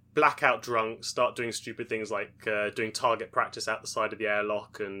get blackout drunk, start doing stupid things like doing target practice out the side of the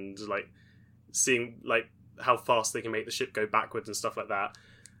airlock and like seeing like how fast they can make the ship go backwards and stuff like that.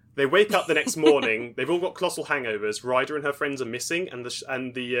 They wake up the next morning. They've all got colossal hangovers. Ryder and her friends are missing, and the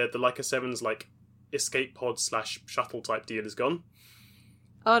Leica 7's like escape pod / shuttle type deal is gone.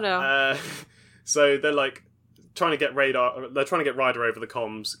 Oh no! So they're like trying to get Ryder over the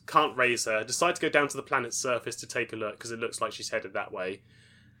comms. Can't raise her. Decide to go down to the planet's surface to take a look because it looks like she's headed that way.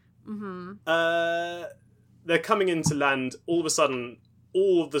 They're coming into land. All of a sudden,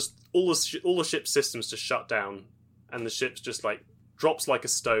 all the ship's systems just shut down, and the ship's just like drops like a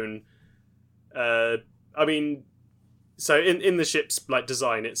stone. I mean, so in the ship's like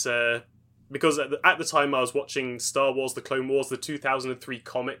design, it's because at the time I was watching Star Wars: The Clone Wars, the 2003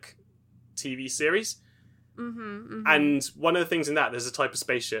 comic TV series. And one of the things in that, there's a type of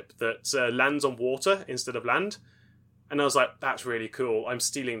spaceship that lands on water instead of land. And I was like, that's really cool. I'm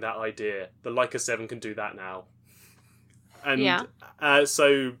stealing that idea. The Leica 7 can do that now. And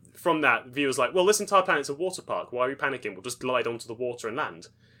so from that, the viewer's like, well, this entire planet's a water park. Why are we panicking? We'll just glide onto the water and land.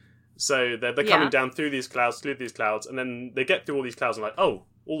 So they're coming down through these clouds, and then they get through all these clouds and like, oh,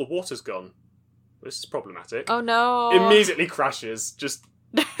 all the water's gone. This is problematic. Oh no. Immediately crashes. Just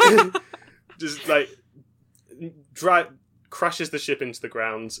like crashes the ship into the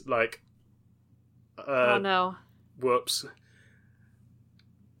ground, like oh no. Whoops.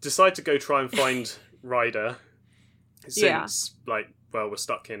 Decide to go try and find Ryder since we're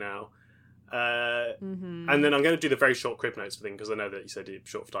stuck here now. And then I'm going to do the very short crib notes thing because I know that you said you're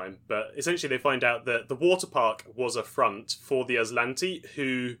short of time, but essentially they find out that the water park was a front for the Aslanti,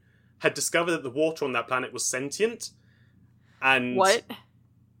 who had discovered that the water on that planet was sentient. And what?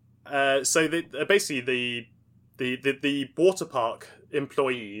 So basically the water park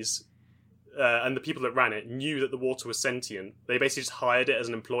employees and the people that ran it knew that the water was sentient. They basically just hired it as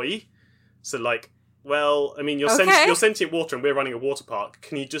an employee. So like, well, I mean, you're sentient water and we're running a water park.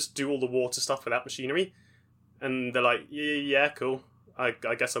 Can you just do all the water stuff without machinery? And they're like, yeah, cool. I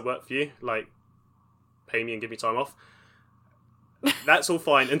guess I work for you. Like, pay me and give me time off. That's all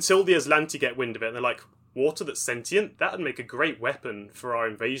fine until the Aslanti get wind of it and they're like, water that's sentient? That would make a great weapon for our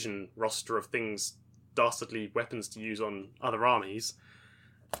invasion roster of things, dastardly weapons to use on other armies.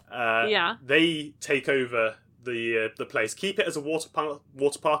 They take over the place, keep it as a water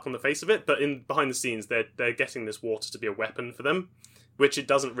park on the face of it, but behind the scenes they're getting this water to be a weapon for them, which it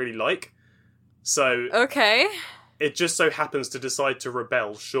doesn't really like. So it just so happens to decide to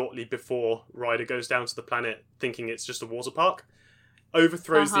rebel shortly before Ryder goes down to the planet, thinking it's just a water park.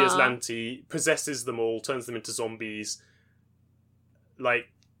 Overthrows the Aslanti, possesses them all, turns them into zombies, like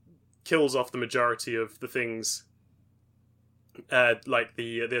kills off the majority of the things. Like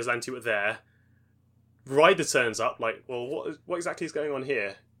the Aslanti were there. Ryder turns up, like, well, what exactly is going on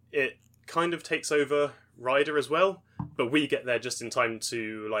here? It kind of takes over Ryder as well, but we get there just in time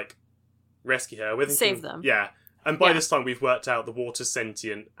to like rescue her. Save them. Yeah, and by this time we've worked out the water's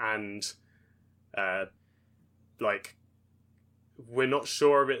sentient and like we're not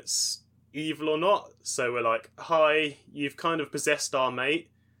sure if it's evil or not. So we're like, hi, you've kind of possessed our mate.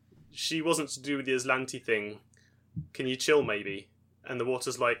 She wasn't to do with the Aslanti thing. Can you chill, maybe? And the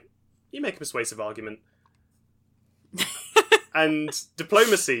water's like, you make a persuasive argument. And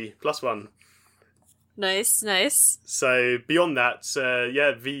diplomacy, +1. Nice. So beyond that,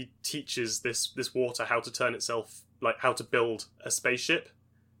 V teaches this water how to turn itself, like how to build a spaceship.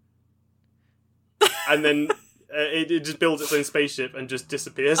 And then it just builds its own spaceship and just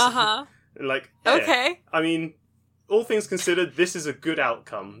disappears. Like, yeah. Okay. I mean, all things considered, this is a good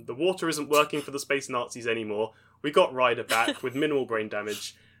outcome. The water isn't working for the space Nazis anymore. We got Ryder back with minimal brain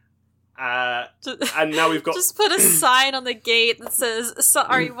damage. And now we've got... Just put a sign on the gate that says,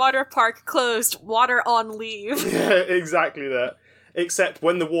 sorry, water park closed, water on leave. Yeah, exactly that. Except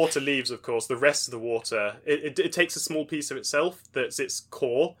when the water leaves, of course, the rest of the water, it takes a small piece of itself that's its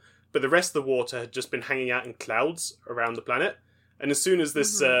core, but the rest of the water had just been hanging out in clouds around the planet. And as soon as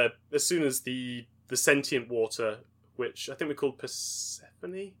this, as soon as the sentient water, which I think we called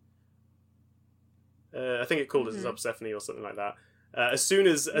Persephone? I think it called it Persephone or something like that. As soon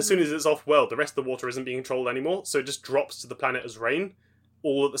as it's off world, the rest of the water isn't being controlled anymore, so it just drops to the planet as rain,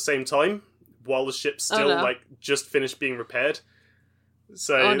 all at the same time, while the ship's still like just finished being repaired.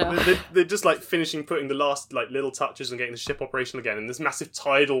 So they're just like finishing putting the last like little touches and getting the ship operational again, and this massive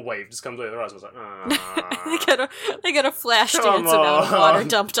tidal wave just comes over their eyes. I was like, they get a flash dance amount of water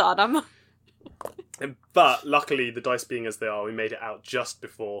dumped on them. But luckily, the dice being as they are, we made it out just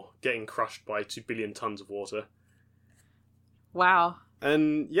before getting crushed by 2 billion tons of water. Wow.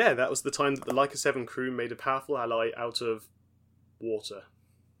 And yeah, that was the time that the Leica 7 crew made a powerful ally out of water.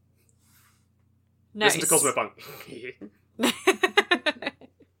 Nice. Listen to Cosmopunk.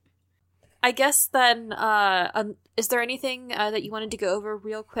 I guess then, is there anything that you wanted to go over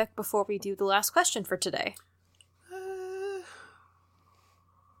real quick before we do the last question for today? I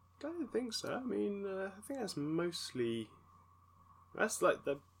don't think so. I mean, I think that's like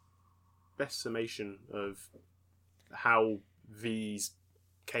the best summation of how V's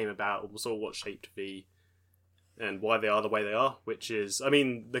came about, or sort of what shaped V, and why they are the way they are, which is, I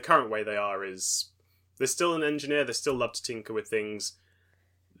mean, the current way they are is, they're still an engineer, they still love to tinker with things.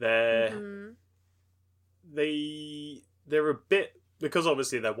 They're a bit, because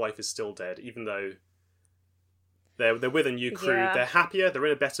obviously their wife is still dead, even though they're with a new crew. Yeah. They're happier, they're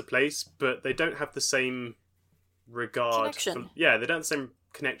in a better place, but they don't have the same regard. They don't have the same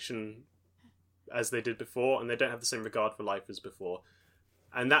connection as they did before, and they don't have the same regard for life as before.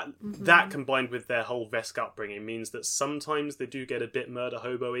 And that combined with their whole Vesk upbringing means that sometimes they do get a bit murder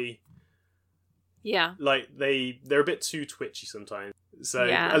hobo-y. Yeah. Like, they're a bit too twitchy sometimes. So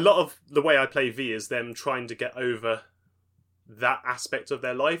a lot of the way I play V is them trying to get over that aspect of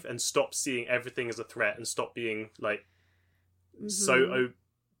their life and stop seeing everything as a threat and stop being, like, so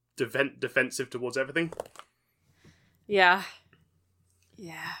defensive towards everything. Yeah.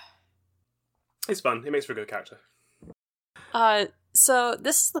 Yeah. It's fun. It makes for a good character. So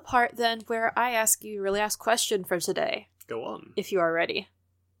this is the part then where I ask you your last question for today. Go on. If you are ready.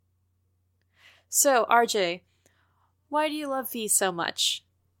 So, RJ, why do you love V so much?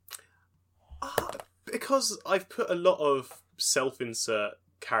 Because I've put a lot of self-insert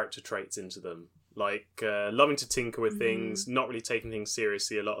character traits into them. Like, loving to tinker with things, not really taking things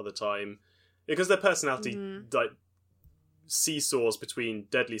seriously a lot of the time. Because their personality, like, seesaws between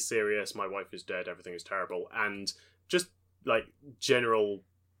deadly serious, my wife is dead, everything is terrible, and just, like, general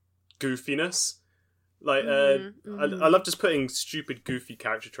goofiness. Like, I love just putting stupid, goofy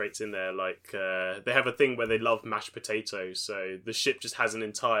character traits in there. Like, they have a thing where they love mashed potatoes, so the ship just has an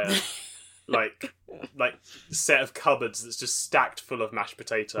entire, like set of cupboards that's just stacked full of mashed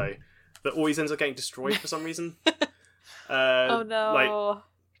potato that always ends up getting destroyed for some reason. Oh no!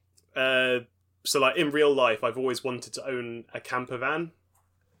 So, like, in real life, I've always wanted to own a camper van,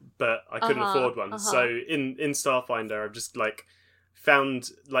 but I couldn't afford one. So, in Starfinder, I've just, like, found,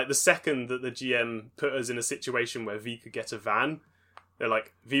 like, the second that the GM put us in a situation where V could get a van, they're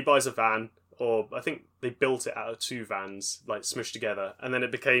like, V buys a van, or I think they built it out of 2 vans, like, smushed together, and then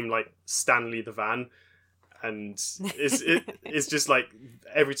it became, like, Stanley the van, and it's just, like,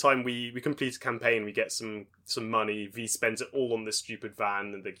 every time we complete a campaign, we get some money, V spends it all on this stupid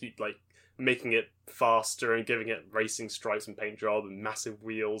van, and they keep, like, making it faster and giving it racing stripes and paint job and massive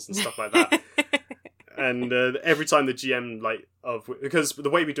wheels and stuff like that. And every time the GM, like, because the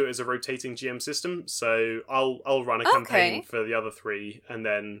way we do it is a rotating GM system, so I'll run a campaign for the other 3, and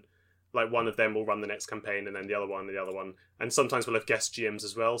then, like, one of them will run the next campaign, and then the other one, and sometimes we'll have guest GMs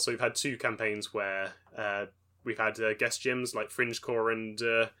as well. So we've had 2 campaigns where we've had guest GMs, like Fringe Corps, and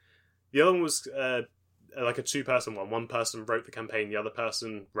the other one was like a 2-person one. One person wrote the campaign, the other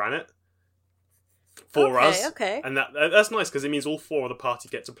person ran it for us. Okay. And that's nice, because it means all 4 of the party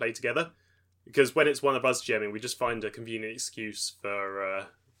get to play together. Because when it's one of us GMing, we just find a convenient excuse for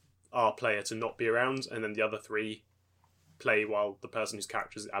our player to not be around, and then the other 3 play while the person whose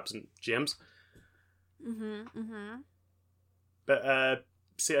character is absent GMs. But,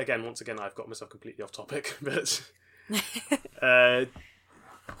 see, once again, I've got myself completely off topic, but...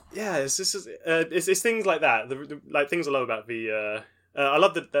 yeah, it's things like that. Like, things I love about V. I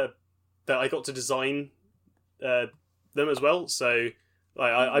love that I got to design them as well, so...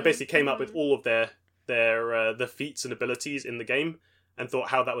 I basically came up with all of their feats and abilities in the game and thought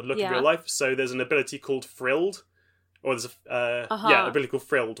how that would look in real life. So there's an ability called Frilled, or there's an ability called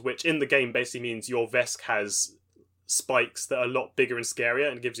Frilled, which in the game basically means your Vesk has spikes that are a lot bigger and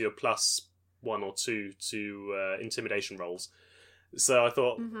scarier and gives you a +1 or 2 to intimidation rolls. So I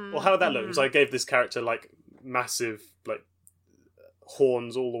thought, well, how would that look? So I gave this character, like, massive, like,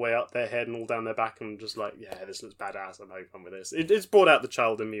 horns all the way up their head and all down their back, and just like, yeah, this looks badass, I'm having fun with this. It's brought out the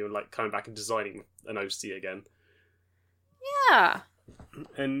child in me and, like, coming back and designing an OC again. Yeah.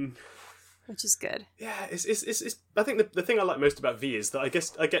 And which is good. yeah, it's I think the thing I like most about V is that I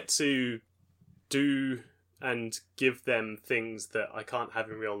guess I get to do and give them things that I can't have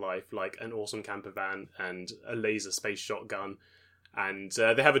in real life, like an awesome camper van and a laser space shotgun, and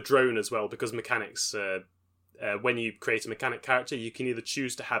they have a drone as well, because mechanics. When you create a mechanic character, you can either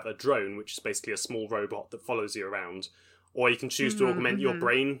choose to have a drone, which is basically a small robot that follows you around, or you can choose to augment your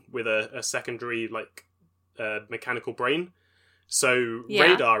brain with a secondary mechanical brain. So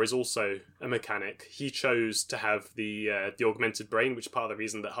Radar is also a mechanic. He chose to have the augmented brain, which is part of the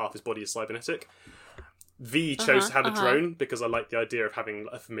reason that half his body is cybernetic. V chose to have a drone because I like the idea of having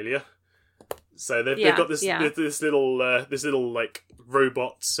a familiar. So they've got this little like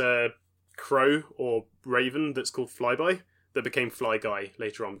robot crow or raven that's called Flyby that became Fly Guy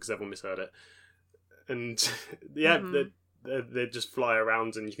later on because everyone misheard it. And they just fly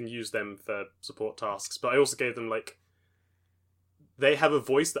around and you can use them for support tasks. But I also gave them they have a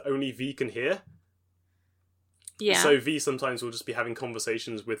voice that only V can hear. Yeah. So V sometimes will just be having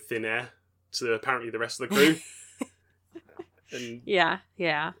conversations with thin air to apparently the rest of the crew. And yeah.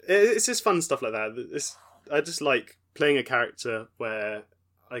 It's just fun stuff like that. I just like playing a character where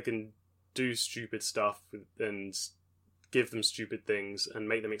I can do stupid stuff and give them stupid things and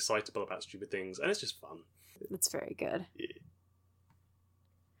make them excitable about stupid things, and it's just fun. It's very good. Yeah.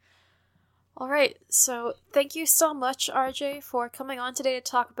 All right, so thank you so much, RJ, for coming on today to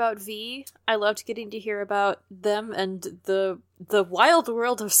talk about V. I loved getting to hear about them and the wild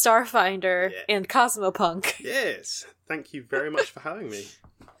world of Starfinder and Cosmopunk. Yes, thank you very much for having me.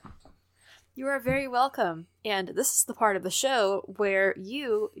 You are very welcome. And this is the part of the show where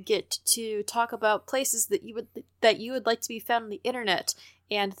you get to talk about places that you would like to be found on the internet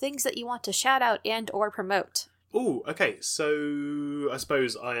and things that you want to shout out and or promote. Oh, okay. So I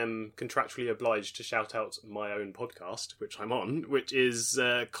suppose I am contractually obliged to shout out my own podcast, which I'm on, which is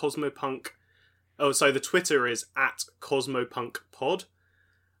Cosmopunk. Oh, so the Twitter is @CosmopunkPod.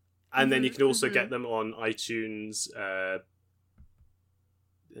 And then you can also get them on iTunes,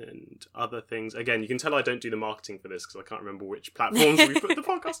 and other things. Again, you can tell I don't do the marketing for this because I can't remember which platforms we put the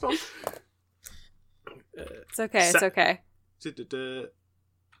podcast on. It's okay. It's okay.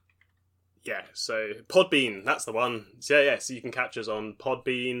 Yeah, so Podbean, that's the one. So yeah, so you can catch us on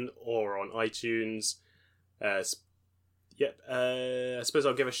Podbean or on iTunes. I suppose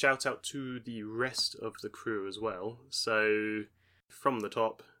I'll give a shout out to the rest of the crew as well. So from the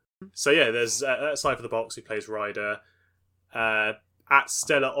top. So yeah, there's Cypher the Box, who plays Ryder. At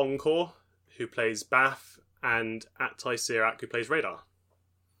Stella Encore, who plays Bath, and at Ty Sirak, who plays Radar.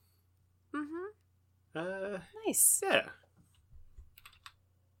 Nice. Yeah.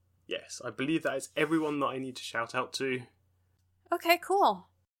 Yes, I believe that is everyone that I need to shout out to. Okay, cool.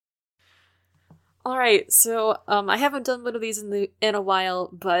 Alright, so I haven't done one of these in a while,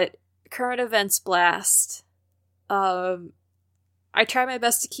 but current events blast. I try my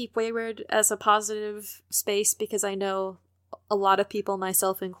best to keep Wayward as a positive space because I know a lot of people,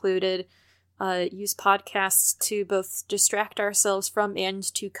 myself included, use podcasts to both distract ourselves from and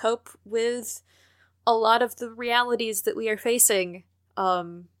to cope with a lot of the realities that we are facing.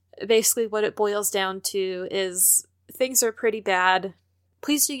 Basically, what it boils down to is things are pretty bad.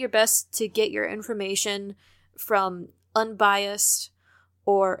 Please do your best to get your information from unbiased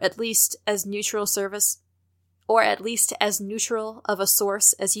or at least as neutral of a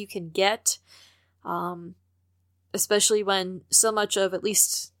source as you can get. Especially when so much of at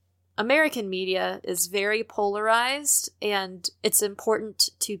least American media is very polarized, and it's important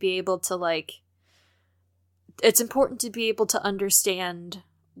to be able to understand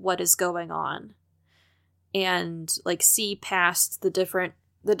what is going on and see past the different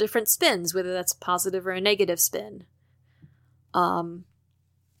spins, whether that's a positive or a negative spin. In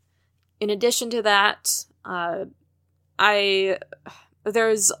addition to that, there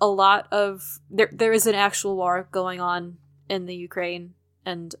is an actual war going on in the Ukraine,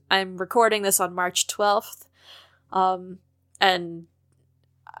 and I'm recording this on March 12th. And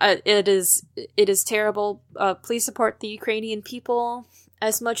it is terrible. Please support the Ukrainian people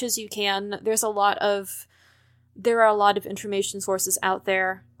as much as you can. There are a lot of information sources out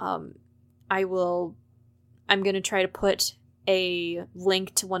there. I'm going to try to put a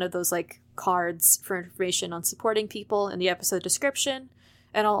link to one of those cards for information on supporting people in the episode description,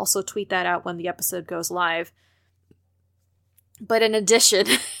 and I'll also tweet that out when the episode goes live. But in addition,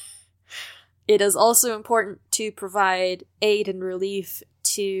 it is also important to provide aid and relief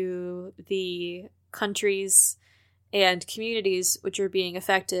to the countries and communities which are being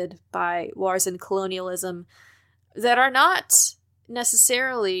affected by wars and colonialism that are not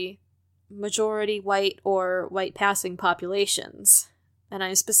necessarily majority white or white passing populations. And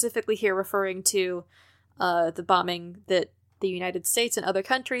I'm specifically here referring to the bombing that the United States and other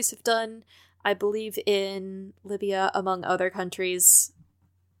countries have done, I believe in Libya, among other countries.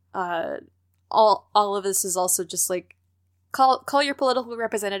 All of this is also just like, call your political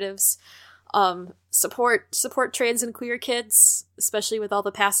representatives, support trans and queer kids, especially with all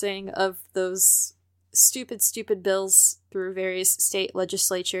the passing of those stupid bills through various state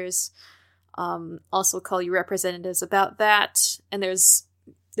legislatures. Also call your representatives about that. And there's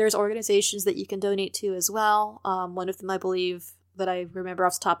organizations that you can donate to as well. One of them, I believe, that I remember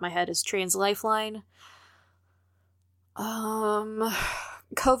off the top of my head is Trans Lifeline.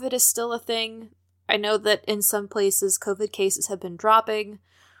 COVID is still a thing. I know that in some places COVID cases have been dropping.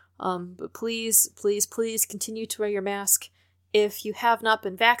 But please continue to wear your mask if you have not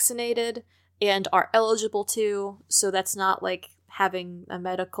been vaccinated and are eligible to. So that's not like having a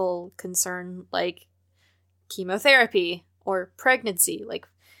medical concern like chemotherapy or pregnancy. Like,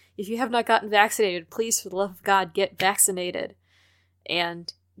 if you have not gotten vaccinated, please, for the love of God, get vaccinated.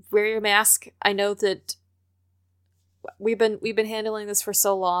 And wear your mask. I know that we've been handling this for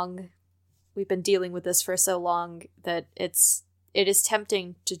so long. We've been dealing with this for so long that it is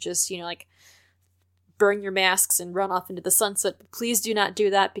tempting to just, like, burn your masks and run off into the sunset. But please do not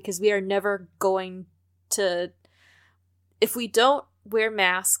do that, because we are never going to... If we don't wear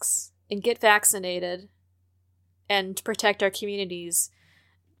masks and get vaccinated and protect our communities,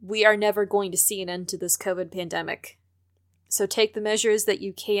 we are never going to see an end to this COVID pandemic. So take the measures that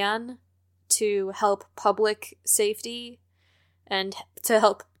you can to help public safety and to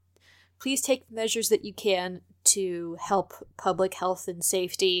help... Please take the measures that you can to help public health and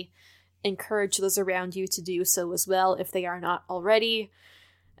safety. Encourage those around you to do so as well if they are not already.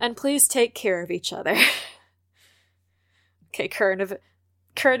 And please take care of each other. Okay, current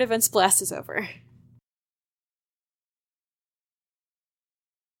events blast is over.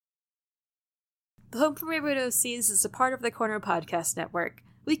 The Home for Wayward OCs is a part of the Corner Podcast Network.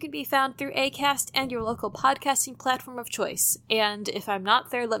 We can be found through Acast and your local podcasting platform of choice. And if I'm not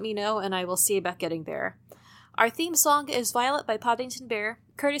there, let me know and I will see about getting there. Our theme song is Violet by Poddington Bear,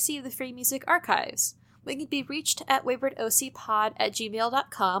 courtesy of the Free Music Archives. We can be reached at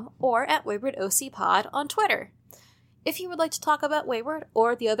waywardocpod@gmail.com or at waywardocpod on Twitter. If you would like to talk about Wayward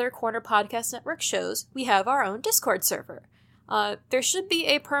or the other Corner Podcast Network shows, we have our own Discord server. There should be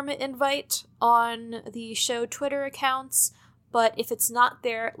a permit invite on the show Twitter accounts, but if it's not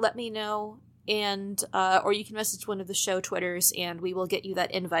there, let me know, and or you can message one of the show Twitters and we will get you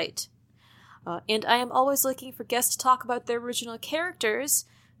that invite. And I am always looking for guests to talk about their original characters,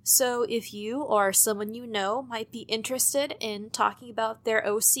 so if you or someone you know might be interested in talking about their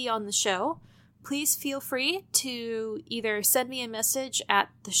OC on the show, please feel free to either send me a message at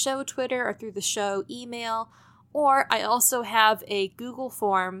the show Twitter or through the show email, or I also have a Google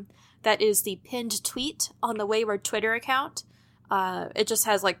form that is the pinned tweet on the Wayward Twitter account. It just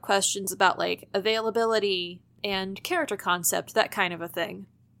has like questions about like availability and character concept, that kind of a thing.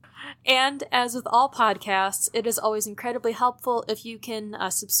 And as with all podcasts, it is always incredibly helpful if you can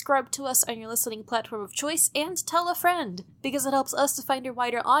subscribe to us on your listening platform of choice and tell a friend, because it helps us to find a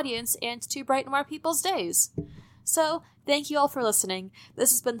wider audience and to brighten more people's days. So, thank you all for listening.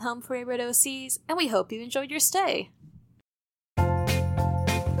 This has been Home for Wayward OCs, and we hope you enjoyed your stay.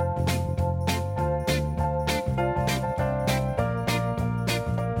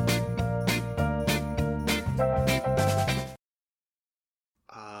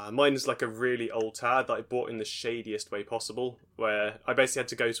 Mine is like a really old tad that I bought in the shadiest way possible, where I basically had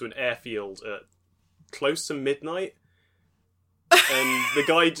to go to an airfield at close to midnight, and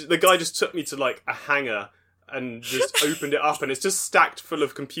the guy just took me to like a hangar and just opened it up, and it's just stacked full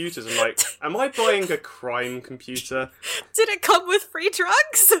of computers. I'm like, am I buying a crime computer? Did it come with free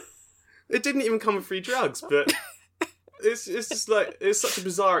drugs? It didn't even come with free drugs, but it's just like, it's such a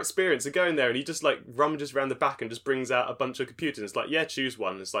bizarre experience of going there, and he just like rummages around the back and just brings out a bunch of computers. And it's like, yeah, choose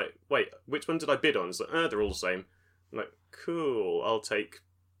one. It's like, wait, which one did I bid on? It's like, they're all the same. I'm like, cool, I'll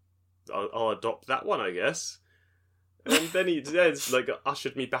adopt that one, I guess. And then he just like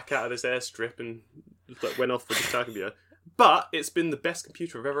ushered me back out of this airstrip and just, like, went off with the computer. But it's been the best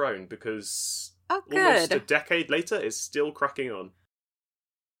computer I've ever owned, because almost a decade later, it's still cracking on.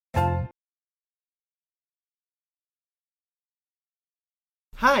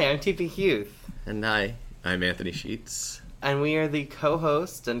 Hi, I'm TP Hughes. And hi, I'm Anthony Sheets. And we are the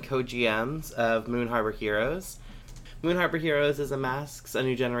co-hosts and co-GMs of Moon Harbor Heroes. Moon Harbor Heroes is a Masks: A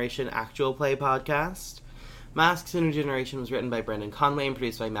New Generation actual play podcast. Masks: A New Generation was written by Brendan Conway and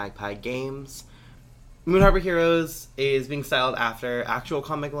produced by Magpie Games. Moon Harbor Heroes is being styled after actual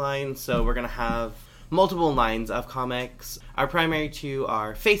comic lines, so we're going to have multiple lines of comics. Our primary two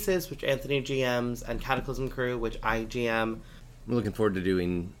are Faces, which Anthony GMs, and Cataclysm Crew, which I GM. I'm looking forward to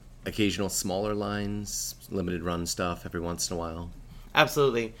doing occasional smaller lines, limited run stuff every once in a while.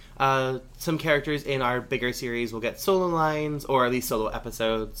 Absolutely. Some characters in our bigger series will get solo lines, or at least solo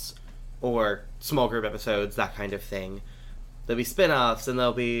episodes, or small group episodes, that kind of thing. There'll be spin-offs, and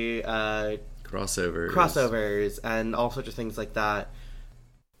there'll be crossovers, and all sorts of things like that.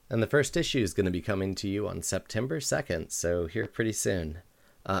 And the first issue is going to be coming to you on September 2nd, so here pretty soon.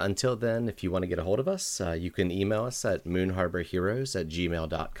 Until then, if you want to get a hold of us, you can email us at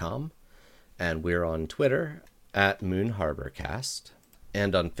moonharborheroes@gmail.com. And we're on Twitter at MoonHarborCast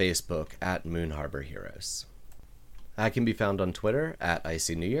and on Facebook at Moon Harbor Heroes. I can be found on Twitter at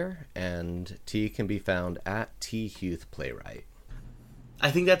Icy New Year, and T can be found at T Huth Playwright.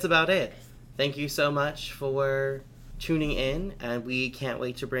 I think that's about it. Thank you so much for tuning in, and we can't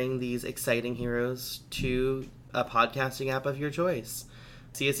wait to bring these exciting heroes to a podcasting app of your choice.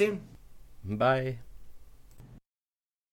 See you soon. Bye.